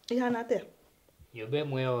ihana atĩa? Nyũmba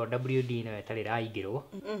ĩmwe yo WD no ĩtarĩ ĩraingĩrwo.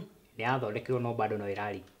 Nĩ yathondekerwo no bado no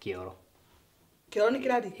ĩrari kĩoro. Kĩoro nĩ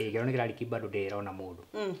kĩrari? Kĩoro nĩ kĩrari bado ndĩrona mũndũ.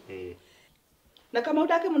 Na kama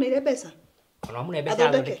ndakĩmũneire mbeca? Ona mũne mbeca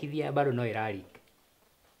athondekithia bado no ĩrari.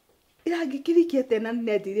 Irangĩkirikie tena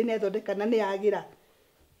nĩnendirie nethondeka na nĩyagira.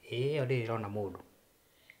 Ĩyo ndĩrona mũndũ.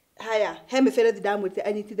 Haya, he mĩberethi ndamwĩrĩte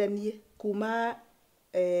anyitithanie kuma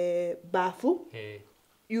bafu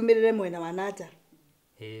yumirire mwena wa nanja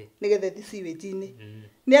nigethe thi sewage-inĩ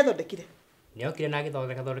nĩ athondekire nĩ okire na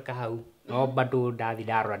agĩthondeka hau no bado ndathi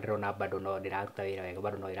ndarora ndĩrona bado no ndĩraruta wĩra wega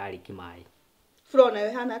bado no ĩrariki maĩ floor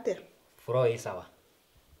nayo ĩhana atĩa floor ĩ sawa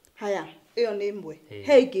haya ĩyo nĩ ĩmwe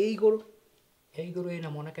he ingĩ igũrũ ĩna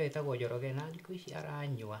mwanake wĩtagwo Njoroge na thikũ ici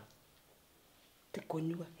aranyua ti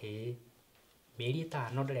kũnyua mĩeri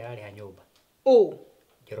 5 ndĩrĩ ararĩha nyũmba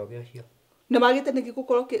Njoroge ũcio na magite nĩ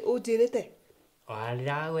gĩgũkorwo ũnjĩrĩte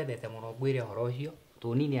ndĩragwethete mũno ngwĩre ũhoro ũcio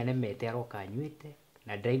tũnini anemete aroka anyuĩte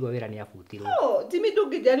na ndĩraigua wĩra nĩ abutirwo Jimmy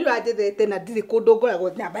ndũngĩnjĩra nĩ ũranjethete na ndirĩ kũndũ ngoragwo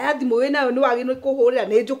namba ya thimũ wĩ nayo nĩ wagĩrĩirwo nĩ kũhũrĩra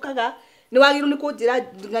nĩ njũkaga nĩ wagĩrĩirwo nĩ kũnjĩra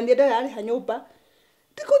ng'ania ndararĩha nyũmba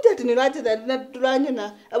ndikũnjĩra atĩ nĩ ũranjetha na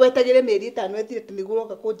tũranyona wetagĩre mĩeri 5 ethire atĩ nĩguo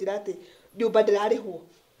ũroka kũnjĩra atĩ nyũmba ndĩrarĩhwo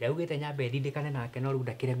ndaugĩte nyambe ndindĩkane nake no rĩu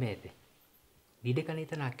ndakĩremete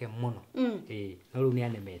ndindĩkanĩte nake mũno no rĩu nĩ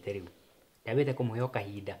anemete rĩu ndabĩte kũmũhe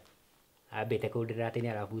kahinda ambĩte kũndĩra atĩ nĩ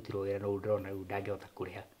arabutirwo wĩra no ndĩrona rĩu ndangĩhota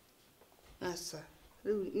kũrĩha aca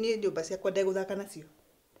rĩu niĩ nyũmba ciakwa ndegũthaka nacio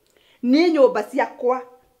niĩ nyũmba ciakwa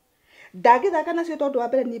ndangĩthaka nacio tondũ wa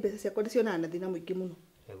mbere niĩ mbeca ciakwa ndĩcionaga na thĩna mũingĩ mũno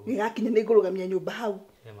gĩgakinya nĩ ngũrũgamia nyũmba hau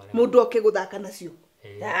mũndũ oke gũthaka nacio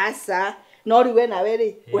aca no rĩu we nawe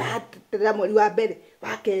rĩ ũraterera mweri wa mbere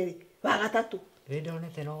wa kerĩ wa gatatũ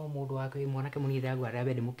ndonete no mũndũ wake mwanake mũnini thagwa arĩa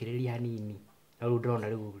mbere mũkĩrĩria hanini rĩu ndĩrona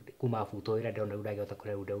rĩu kuma abuto wĩra ndĩrona rĩu ndangĩhota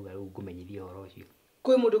kũrĩa rĩu ndauga rĩu ngũmenyithia ũhoro ũcio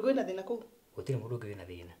kwĩ mũndũ ũngĩ wĩna thĩna kũu gũtirĩ mũndũ ũngĩ wĩna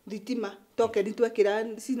thĩna thitima tokeni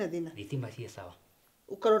twekĩra cina thĩna thitima ciĩ sawa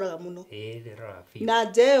ũkaroraga mũno ndĩrora biũ na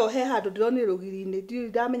nja ĩyo he handũ ndĩronire rũgiri-inĩ ndirĩ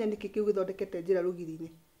ndamenya nĩkĩ kĩu gĩthondekete njĩra rũgiri-inĩ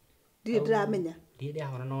ndirĩ ndĩramenya ndirĩ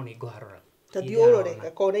ndahona no nĩ ngũharora tathiĩ ũrore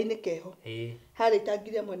gakona-inĩ keho harĩ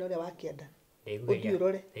itangiria mwena ũrĩa wa kĩanda ũthiĩ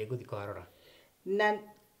ũrore ngũthiĩ kũharora na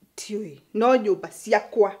tiũĩ no nyũmba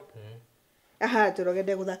ciakwa aha Njoroge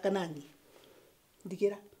ndegũthaka nani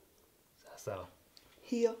ndigĩra sawa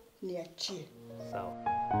hiyo niachie sawa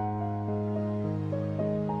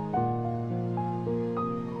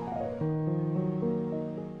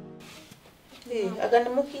aga nĩ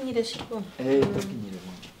mũkinyire Ciko? Tũkinyire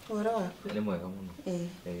mũno. Ũhoro waku? Nĩ mwega mũno.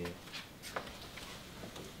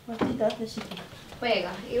 Watinda atĩa Ciko?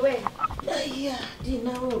 Wega, iwe. Aya,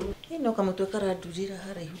 ndina ũru. Ĩno kamũtwe karandurĩra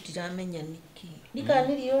haraihu ndiramenya nĩkĩ. Ndikana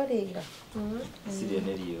nĩ riũa rĩra. Sirĩa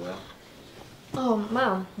nĩ riũa. Oh,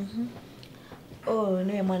 mam.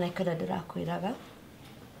 Nĩwe mwanake ũrĩa ndĩrakwĩraga.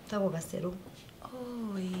 Tagwo Gaceru.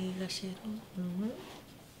 Gaceru.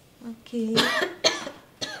 Okay.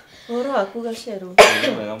 Ũhoro waku Gaceru?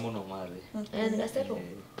 Nĩ mwega mũno mathĩ. Nĩ Gaceru.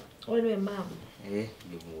 Ũyũ nĩwe mam.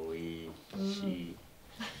 Ndĩmũĩ.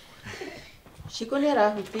 Ciko nĩ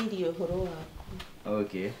arahutĩirie ũhoro waku.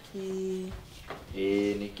 Okay.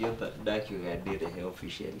 Nĩkĩo ndakiuga ndĩrehe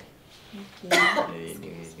officially.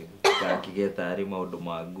 Ngakĩgeta arĩ maũndũ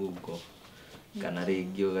ma ngungo. Kana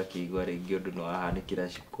rĩngĩ ũgakĩigua rĩngĩ ũndũ nĩ wahanĩkĩra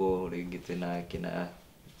Ciko, rĩngĩ twĩnake na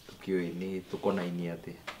tũkĩũĩ nĩ tũkonainie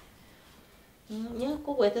atĩa.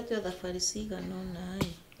 Nĩakũgwetete o thabarĩ cigana ũna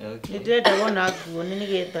nĩ ndĩrenda wona nguone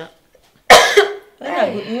nĩgetha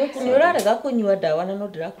nĩ ũrarega kũnyua ndawa na no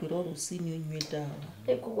ndĩrakwĩra rũcinĩ ũnyue ndawa.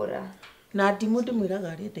 Ndĩkũgũra. Na ndimũ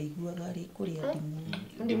ndĩmwĩraga arĩa ndaiguaga arĩ kũrĩa ndimũ.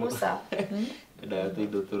 Ndimũ sa. Ndawa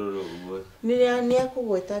tũindo tũrũrũ ũguo.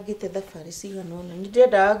 Nĩakũgwetangĩte thabarĩ cigana ũna. Nĩ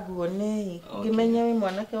ndĩrendaga nguone ngĩmenya wĩ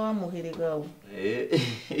mwanake wa mũhĩrĩga ũũ.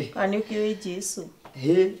 Kana nĩ ũkĩũĩ Jesũ?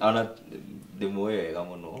 Ona ndĩmũĩ wega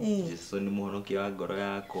mũno. Jesũ nĩ mũhonokia wa ngoro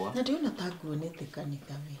yakwa. Na ndĩrona ta nguonete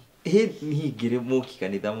kanitha we. Niĩ ngĩrĩ mũki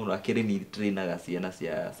kanitha mũno akĩrĩ ni trainaga ciana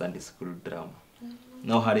cia Sunday school drama.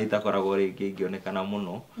 No harĩ itakoragwo rĩngĩ ngĩonekana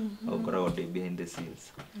mũno, ũkoragwo ndĩ behind the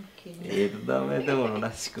scenes. Tũthomete mũno na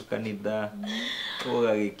Ciko kanitha,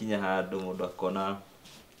 ũgagĩkinya handũ mũndũ akona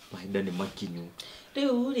mahinda nĩ makinyu.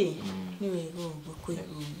 Rĩu rĩ, nĩ wega ũguo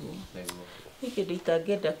kũigua ũguo. Nĩ kĩndũ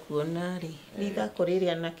itangĩenda kuona rĩ, nĩ ithako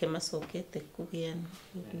rĩrĩ anake macokete kũgĩana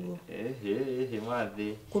ũguo.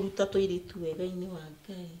 Mathĩ. Kũruta tũirĩtu wega-inĩ wa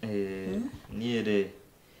Ngai. Niĩ rĩ,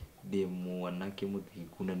 ndĩ mwanake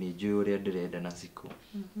mũthingu na nĩ njũĩ ũrĩa ndĩrenda na Ciko.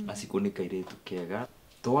 Na Ciko nĩ kairĩtu kega.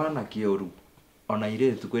 Twanake ũru, ona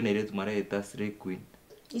irĩtu kwĩna irĩtu mareta slay queen.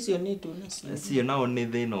 Icio nĩ nduna cio. Cio nao nĩ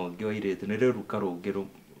thĩna ũngĩ wa irĩtu, nĩ rũruka rũngĩ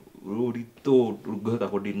rũritũ rũngĩhota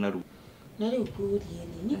kũndini na rũu. Na rĩu kũũrie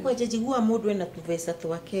nĩ kwanja njiguaga mũndũ ena tũbeca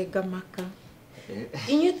twake ngamaka.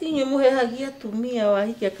 Inyuĩ ti inyuĩ mũhehagia atumia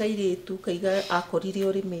wahikia kairĩtu kaiga akorire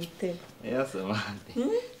ũrĩmĩte.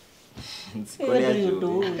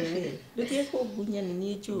 Ndũtige kũngunya nĩ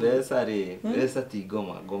niĩ njũĩ. Mbeca rĩ, mbeca ti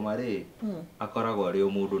ngoma. Ngoma rĩ, akoragwo arĩ o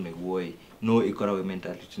mũndũ nĩguo ĩ, no ĩkoragwo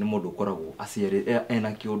mentality nĩ mũndũ ũkoragwo aciarĩ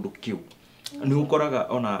ena kĩũndũ kĩu. Nĩ ũkoraga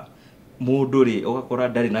ona mũndũ rĩ, ũgakora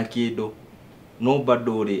ndarĩ na kĩndũ, no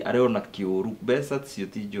bado rĩ, arĩona kĩũru. Mbeca cio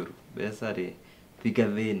ti njũru. Mbeca rĩ, tiga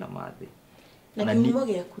thĩna mathĩ. Na kiumo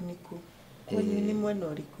gĩaku nĩkũ? Kwanyu nĩ mwena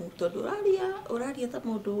ũrĩkũ? Tondũ ũraria ta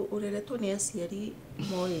mũndũ ũreretwo nĩ aciari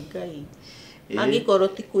moĩ Ngai. Angĩkorwo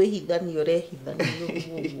ti kwĩhithania ũrehithania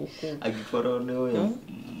ũguo. Angĩkorwo nĩ ũyũ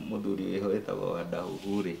mũthuri wĩho wĩtagwo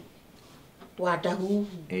Wadahuhu rĩ. Wadahuhu?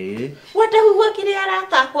 Wadahuhu akĩrĩ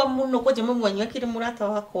arata akwa mũno, kwanja mamu wanyu akĩrĩ mũrata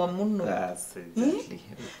wakwa mũno.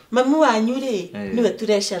 Mamu wanyu rĩ, nĩwe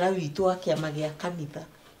turecera witũ wa kĩama gĩa kanitha.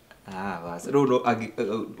 Basi rĩu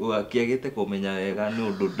akĩagĩte kũmenya wega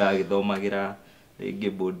nĩ ũndũ ndagĩthomagĩra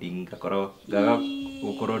rĩngĩ boarding ngakorwo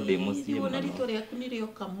gũkorwo ndĩ mũciĩ mũno. Na rĩtwa rĩaku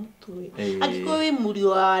nĩrĩoka mũtwe. Angĩkorwo wĩ mũriũ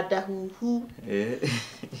wa Wadahuhu,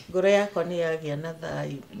 ngoro yakwa nĩ yagĩa na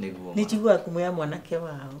thayũ. Nĩ njiguaga ngumo ya mwanake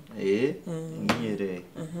wao. Niĩ rĩ,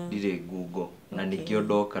 ndirĩ ngungo na nĩkĩo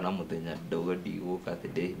ndoka na mũthenya ndauga ndigũka atĩ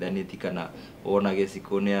ndĩhithanĩti kana wonage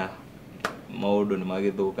Ciko nĩ maũndũ nĩ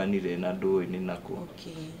magĩthũkanire na ndũĩ nĩ nakũ.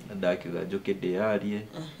 Na ndakiuga njũke ndĩyarie,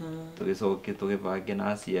 tũgĩcoke tũgĩbange na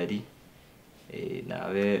aciari.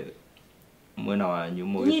 Nawe mwena wanyu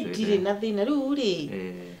mũgĩtwĩre. Niĩ ndirĩ na thĩna rĩu rĩ,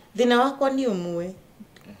 thĩna wakwa nĩ ũmwe.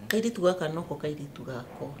 Kairĩtu gaka noko kairĩtu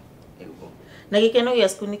gakwa. Na gĩkeno gĩa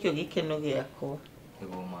Ciko nĩkĩo gĩkeno gĩakwa.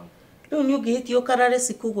 Rĩu nĩ ũngĩhĩtio ũkarare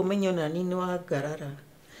Ciko ũguo menye ona niĩ nĩ wangarara.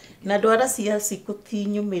 Na ndwara cia Ciko ti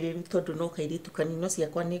nyũmĩrĩru tondũ no kairĩtu kanini, no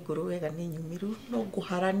ciakwa nĩ ngũrũ wega nĩ nyũmĩrĩru. No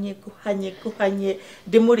ngũharanie ngũhanye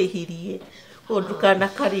ndĩmũrĩhirie ũndũ kana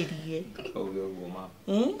karĩrie.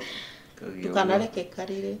 Tukanareke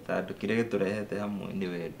karĩre. Tondũ kĩrĩa gĩtũrehete hamwe nĩ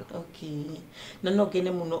wendo. Na no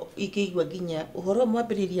ngene mũno ingĩigua nginya ũhoro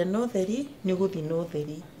mwambĩrĩria na ũtheri nĩ ũgũthiĩ na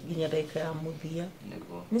ũtheri nginya ndagĩka ya mũthia.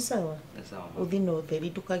 Nĩ sawa? Ũthiĩ na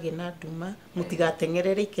ũtheri ndũkagĩe na nduma,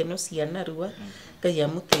 mũtigateng'erere ikeno cia narua. Ngai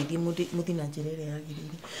amũteithie mũthiĩ na njĩra ĩrĩa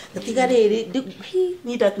yagĩrĩire. Gatiga rĩrĩ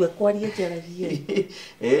niĩ ndatua kwaria njaragia.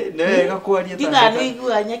 Nĩ wega kwaria.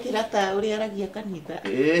 Ndiganĩigua nyakĩra ta ũrĩa aragia kanitha.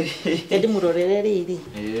 Ndĩmũrorere rĩrĩ.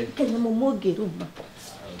 Kenya mũngĩruma.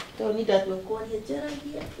 Toni ndatwa kwaria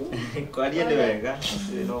njaragia. Kwaria nĩ wega,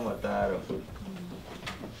 no mataro.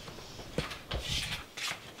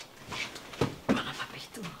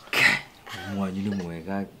 Mwanyu nĩ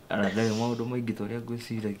mwega, arandaga maũndũ maingĩ ta ũrĩa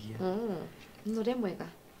ngwĩciragia. Nũrĩ mwega.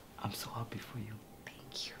 I'm so happy for you.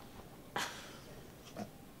 Thank you.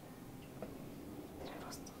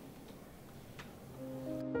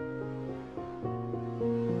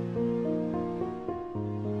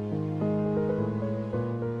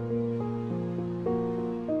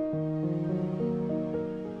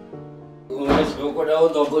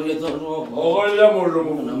 Ogoria mũndũ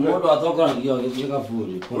mũndũ atokoragia gĩtuĩka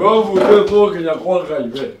bũrĩ. Ũbutĩtwo kinya kwa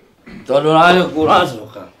Ngai. Tondũ nawe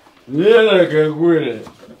kũracoka. Niĩ reke ngwĩre.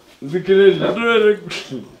 Thikĩrĩria ndwĩre.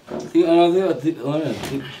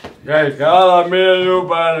 Ngai karathamĩire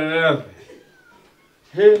nyũmba nene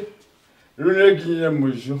atĩ. Rĩu nĩnginyire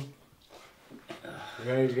mũico.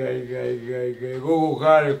 Ngai gũkũ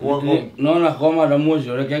karĩ kwako. Nona komanda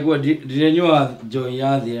mũcio reke ngwĩre ndirenyua njohi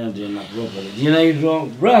yathire na ndĩrĩ na property. Ndĩrĩ na indo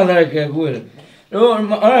brother reke ngwĩre.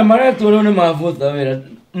 Rĩu maretwo rĩu nĩ mabuta wĩra.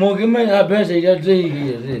 Mũngĩmenya mbeca iria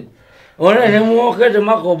ndĩigire rĩ. Ona nĩ mokĩte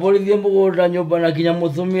makomborithie mũgũnda nyũmba na kinya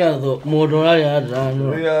mũtumia mũndũ ũrarĩ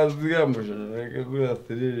athano. Tiga mũcere reke ngwĩre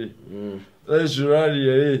atĩrĩrĩ. Thaa ici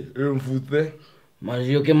ũraria ĩ mfute.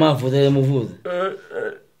 Maciũke mabuthe mũbuthe.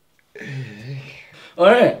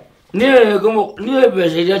 Ore, niĩ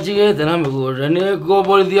mbeca iria njigĩte na mĩgũnda nĩ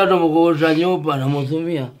ngomborithia andũ mũgũnda nyũmba na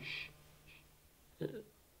mũtumia.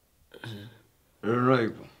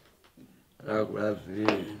 Rĩraigua.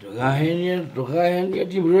 Ndũkahenie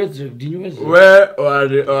Dibrete ndinyuĩte. We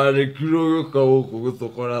warĩkirwo gĩũka gũkũ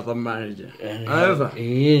gũtũkora ta manager. Aĩba?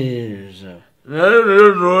 Ĩĩ. Na rĩu nĩ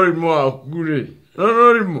ũndũ wa ũrimũ waku rĩ. No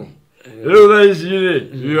ũrimũ. Rĩu thaa ici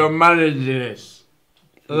rĩ, you are managers.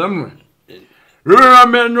 Thamwe. Rĩu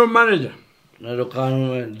nĩwamenya manager. Na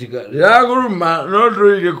ndũkanũme ndiga. Ya kũruma, no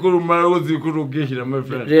ndũige kũruma gũthiĩ kũrũngĩcira my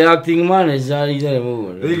friend. The acting manager itharĩ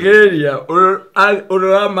mũgũnda. Thikĩrĩria, ũrĩ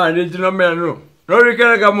wa manage na meno. No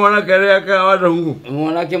rĩkere kamwana karĩa kawanda huku.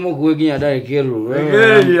 Mwanake mũkuĩ nginya ndarĩ kĩruru.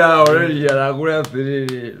 Thikĩrĩria ũrĩria arakũrĩa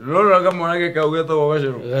atĩrĩrĩ. No kamwanake kau getagwo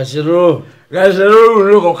Gacĩrũ. Gacĩrũ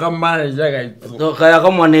rĩu nĩko kamanager gaitũ. Kaya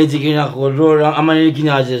kamanage nginya kũndũ amanage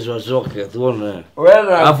nginya Jesu acoke tuone.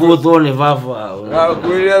 Abutwo nĩ baba.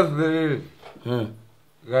 Akwĩre atĩrĩrĩ.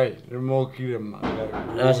 Ngai nĩmokire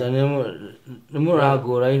Ngai. Aca nĩ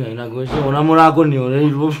mũrakũra ina ngwĩciria ona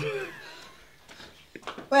mũrakũnĩoreirwo.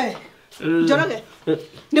 We, Njoroge,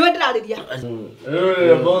 nĩwe ndĩrarĩria.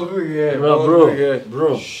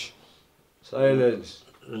 Bro. Silence.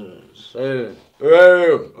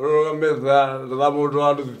 Rũgamĩtha mũndũ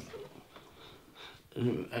wa nduthi.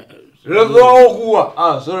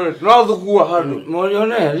 Sorry, no thukua handu.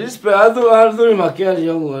 Morione, respect athu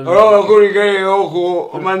makiaria ũguo. Kũringai gũkũ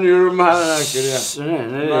maniũrũ mahana kĩrĩa.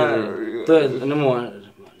 Nĩ mwana.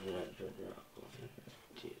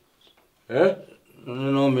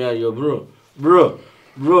 No mĩario bro,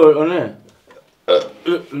 one.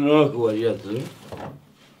 No kwaria tu.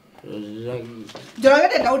 Njoroge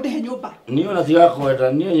ndenda ũndĩhe nyũmba. Niĩ ona tiga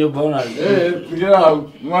kwenda, niĩ nyũmba ona. Tiga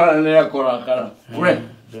hau, mwana nĩakũrakara. We.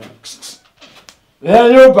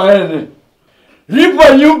 Nyumba ene.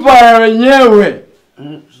 Lipa nyumba ya wenyewe.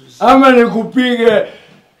 Ama nikupige.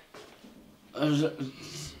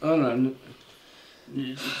 Ana.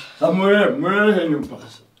 Samuel nyumba.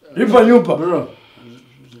 Lipa nyumba bro.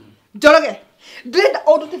 Njoroge, ndĩrenda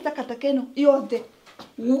ũndute takataka ĩno yothe.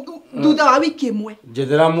 Thutha wa wiki ĩmwe.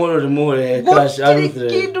 Njethera mũndũ ndĩmũhũre cash arutire.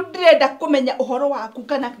 Kĩndũ ndĩrenda kũmenya ũhoro waku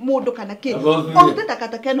kana mũndũ kana kĩ. Ũrute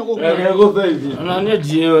takataka ĩno gũkũ. Na niĩ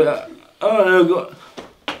ndiũĩ.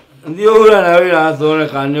 Ndio hura na wĩra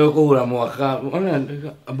athondeka nĩ ũkũhura mwaka. Ona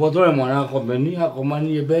abotore mwana akomeni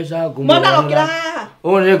akomanie mbeca kumũ. Mwana arokĩra haha.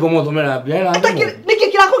 Ũũ nĩ ngũmũtũmĩra mbia ĩna.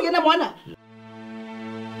 Nĩkĩ kĩrakũgia na mwana?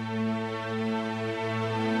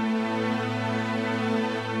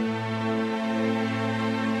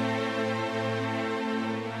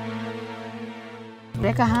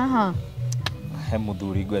 Reka haha. He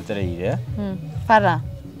mũthuri ngwetereire. Bara.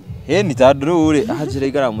 Ni tondũ rĩu rĩ anjĩra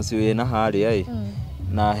igara mũciĩ wĩna harĩa ĩ.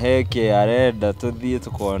 Na heke arenda tũthiĩ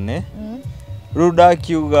tũkone. Rĩu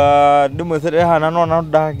ndakiuga ndĩmweterere hana no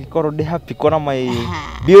ndagĩkorwo ndĩ happy kona my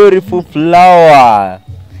beautiful flower.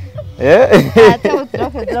 Ata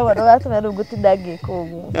ũtĩroke ndũgatũma rĩu gũtinda ngĩka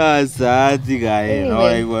ũguo. Aca tigaĩ no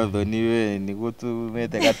raigua thoni we nĩguo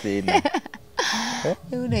tumĩte gatĩna.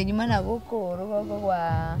 Rĩu nĩ nyuma na gũkũ rũgongo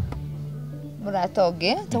rwa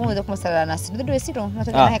muratonge tumuze kumusarana na sindo ndwe siro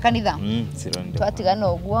nataka na kanitha siro ndo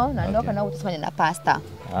twatigana uguo na ndoka na utusmanya na pastor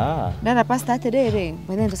ndana pastor aterere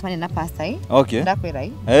mwene tusmanya na pastor ndakwira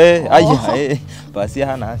aya pasi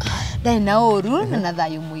hana ndai na oru na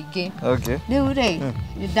thayu muingi riu ri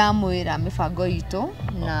ndamwira mibango itu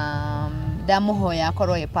na ndamuhoya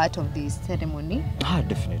akorwo ye part of this ceremony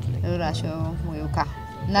definitely uracio muyuka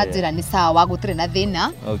na njira ni sawa gutire na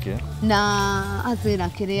thina na azira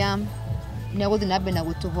kiria ni guthi na mbe na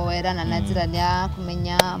gutuhoera na njira ya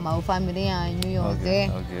kumenya mau family yanyu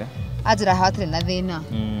yothe ajira hatire na thina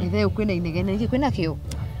ithe ukwina inegene iki kwina kio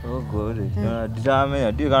good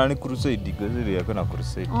ndamenya ndi kana ni crusade ngwiciria kwina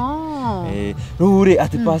crusade ruri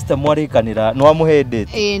ati pastor mwarikanira no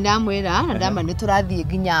amuhendete ndamwira na ndamba ni turathie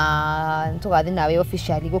nginya tugathi nawe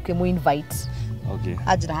officially gukimu invite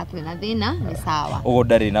ajira hatire na thina ni sawa ugo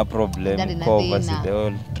ndari na problem cover the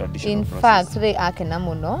whole traditional in fact they akena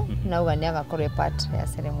muno na ugani agakorwe part ya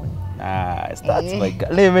ceremony starts my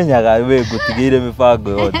god le menyaga we gutigire mibango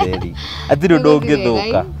yothe ri atiri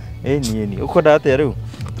ndungithuka ni ukonda atia riu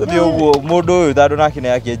tuthi uguo mundu uyu tandu nake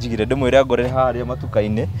yake njigire ndimwire ngore haria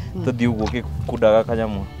matuka-ini tuthi uguo gikundaga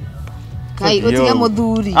kanyamu kai utiga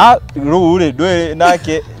muthuri ruri ndwe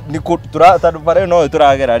nake ni tandu bare no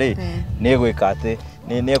turagera ri ni gwika ati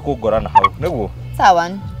ni ekungorana hau niguo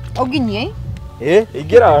sawa oginyie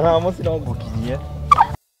ingira na muci no ngukinyie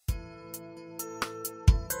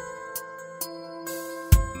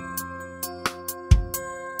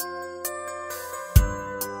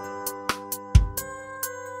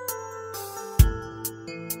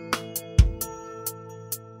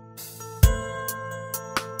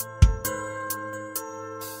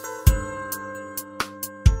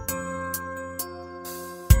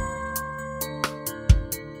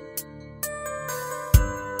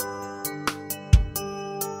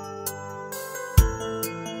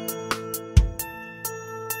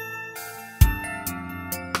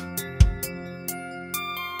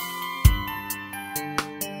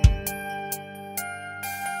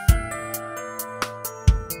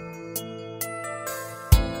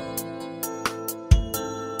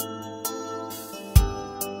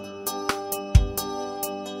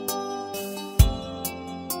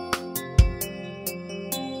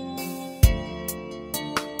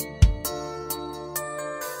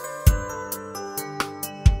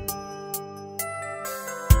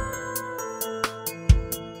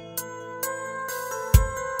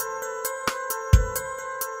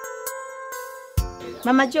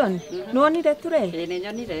Mama John, nuonire tray? Ni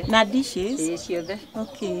nyonire. Na dishes? Ciothe.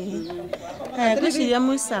 Okay. Gwiciria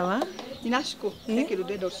mwi sawa? Inashiko, kindu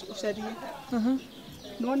ndenda ucarie.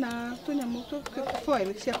 Nuona tunyamu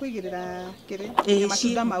foil cia kuigirira kiri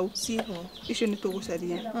matunda mau ciho. Icio ni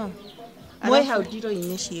tugucaria. Mwe hau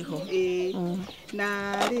ndiro-ini ciho.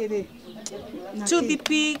 Na riri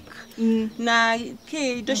toothpick na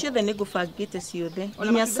indo ciothe nĩ ngũbangĩte ciothe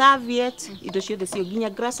nginya serviette indo ciothe cio nginya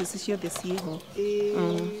glasses ciothe ciho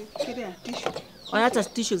kĩrĩa tissue ona hata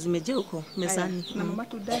tissue zimejaa huko mezani na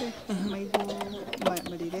matunda maigo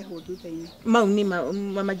malirehwo thutha-inĩ mau ni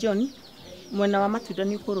Mama John mwena wa matunda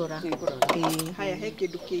nĩ ũkũrora haya he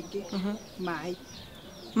kĩndũ kĩngĩ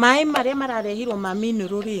maĩ maria mararehirwo ma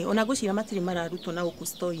mineral ri ona ngwicira matiri mararutwo na guku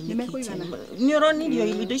store-ini ni uronirio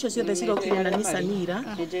indo icio ciothe cirokire na nisanira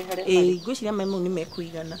ngwicira maĩ mau ni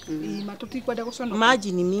mekuigana matutikwenda guconoka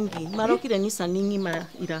margin mingi marokire nisaningi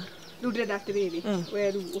ira riu ndĩrenda atĩrĩrĩ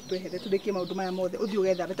we riu ũtwehere tũrĩkie maũndũ maya mothe ũthiĩ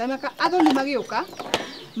ũgethambe tamaka athoni magĩũka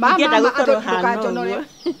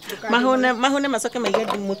mahone macoke maige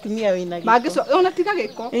mutumia wina gĩko mangĩco ona tiga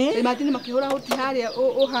gĩko imagine makĩhũra hũti harĩa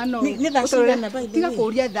ũhano tiga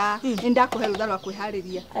kũria thaa nĩndakũhe rũtha rwa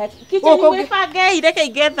kwĩharĩria gũbange ireke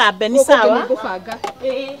igethambe ni sawa ngũbanga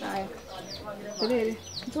atĩrĩrĩ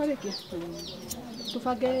twarĩkia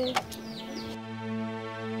tũbange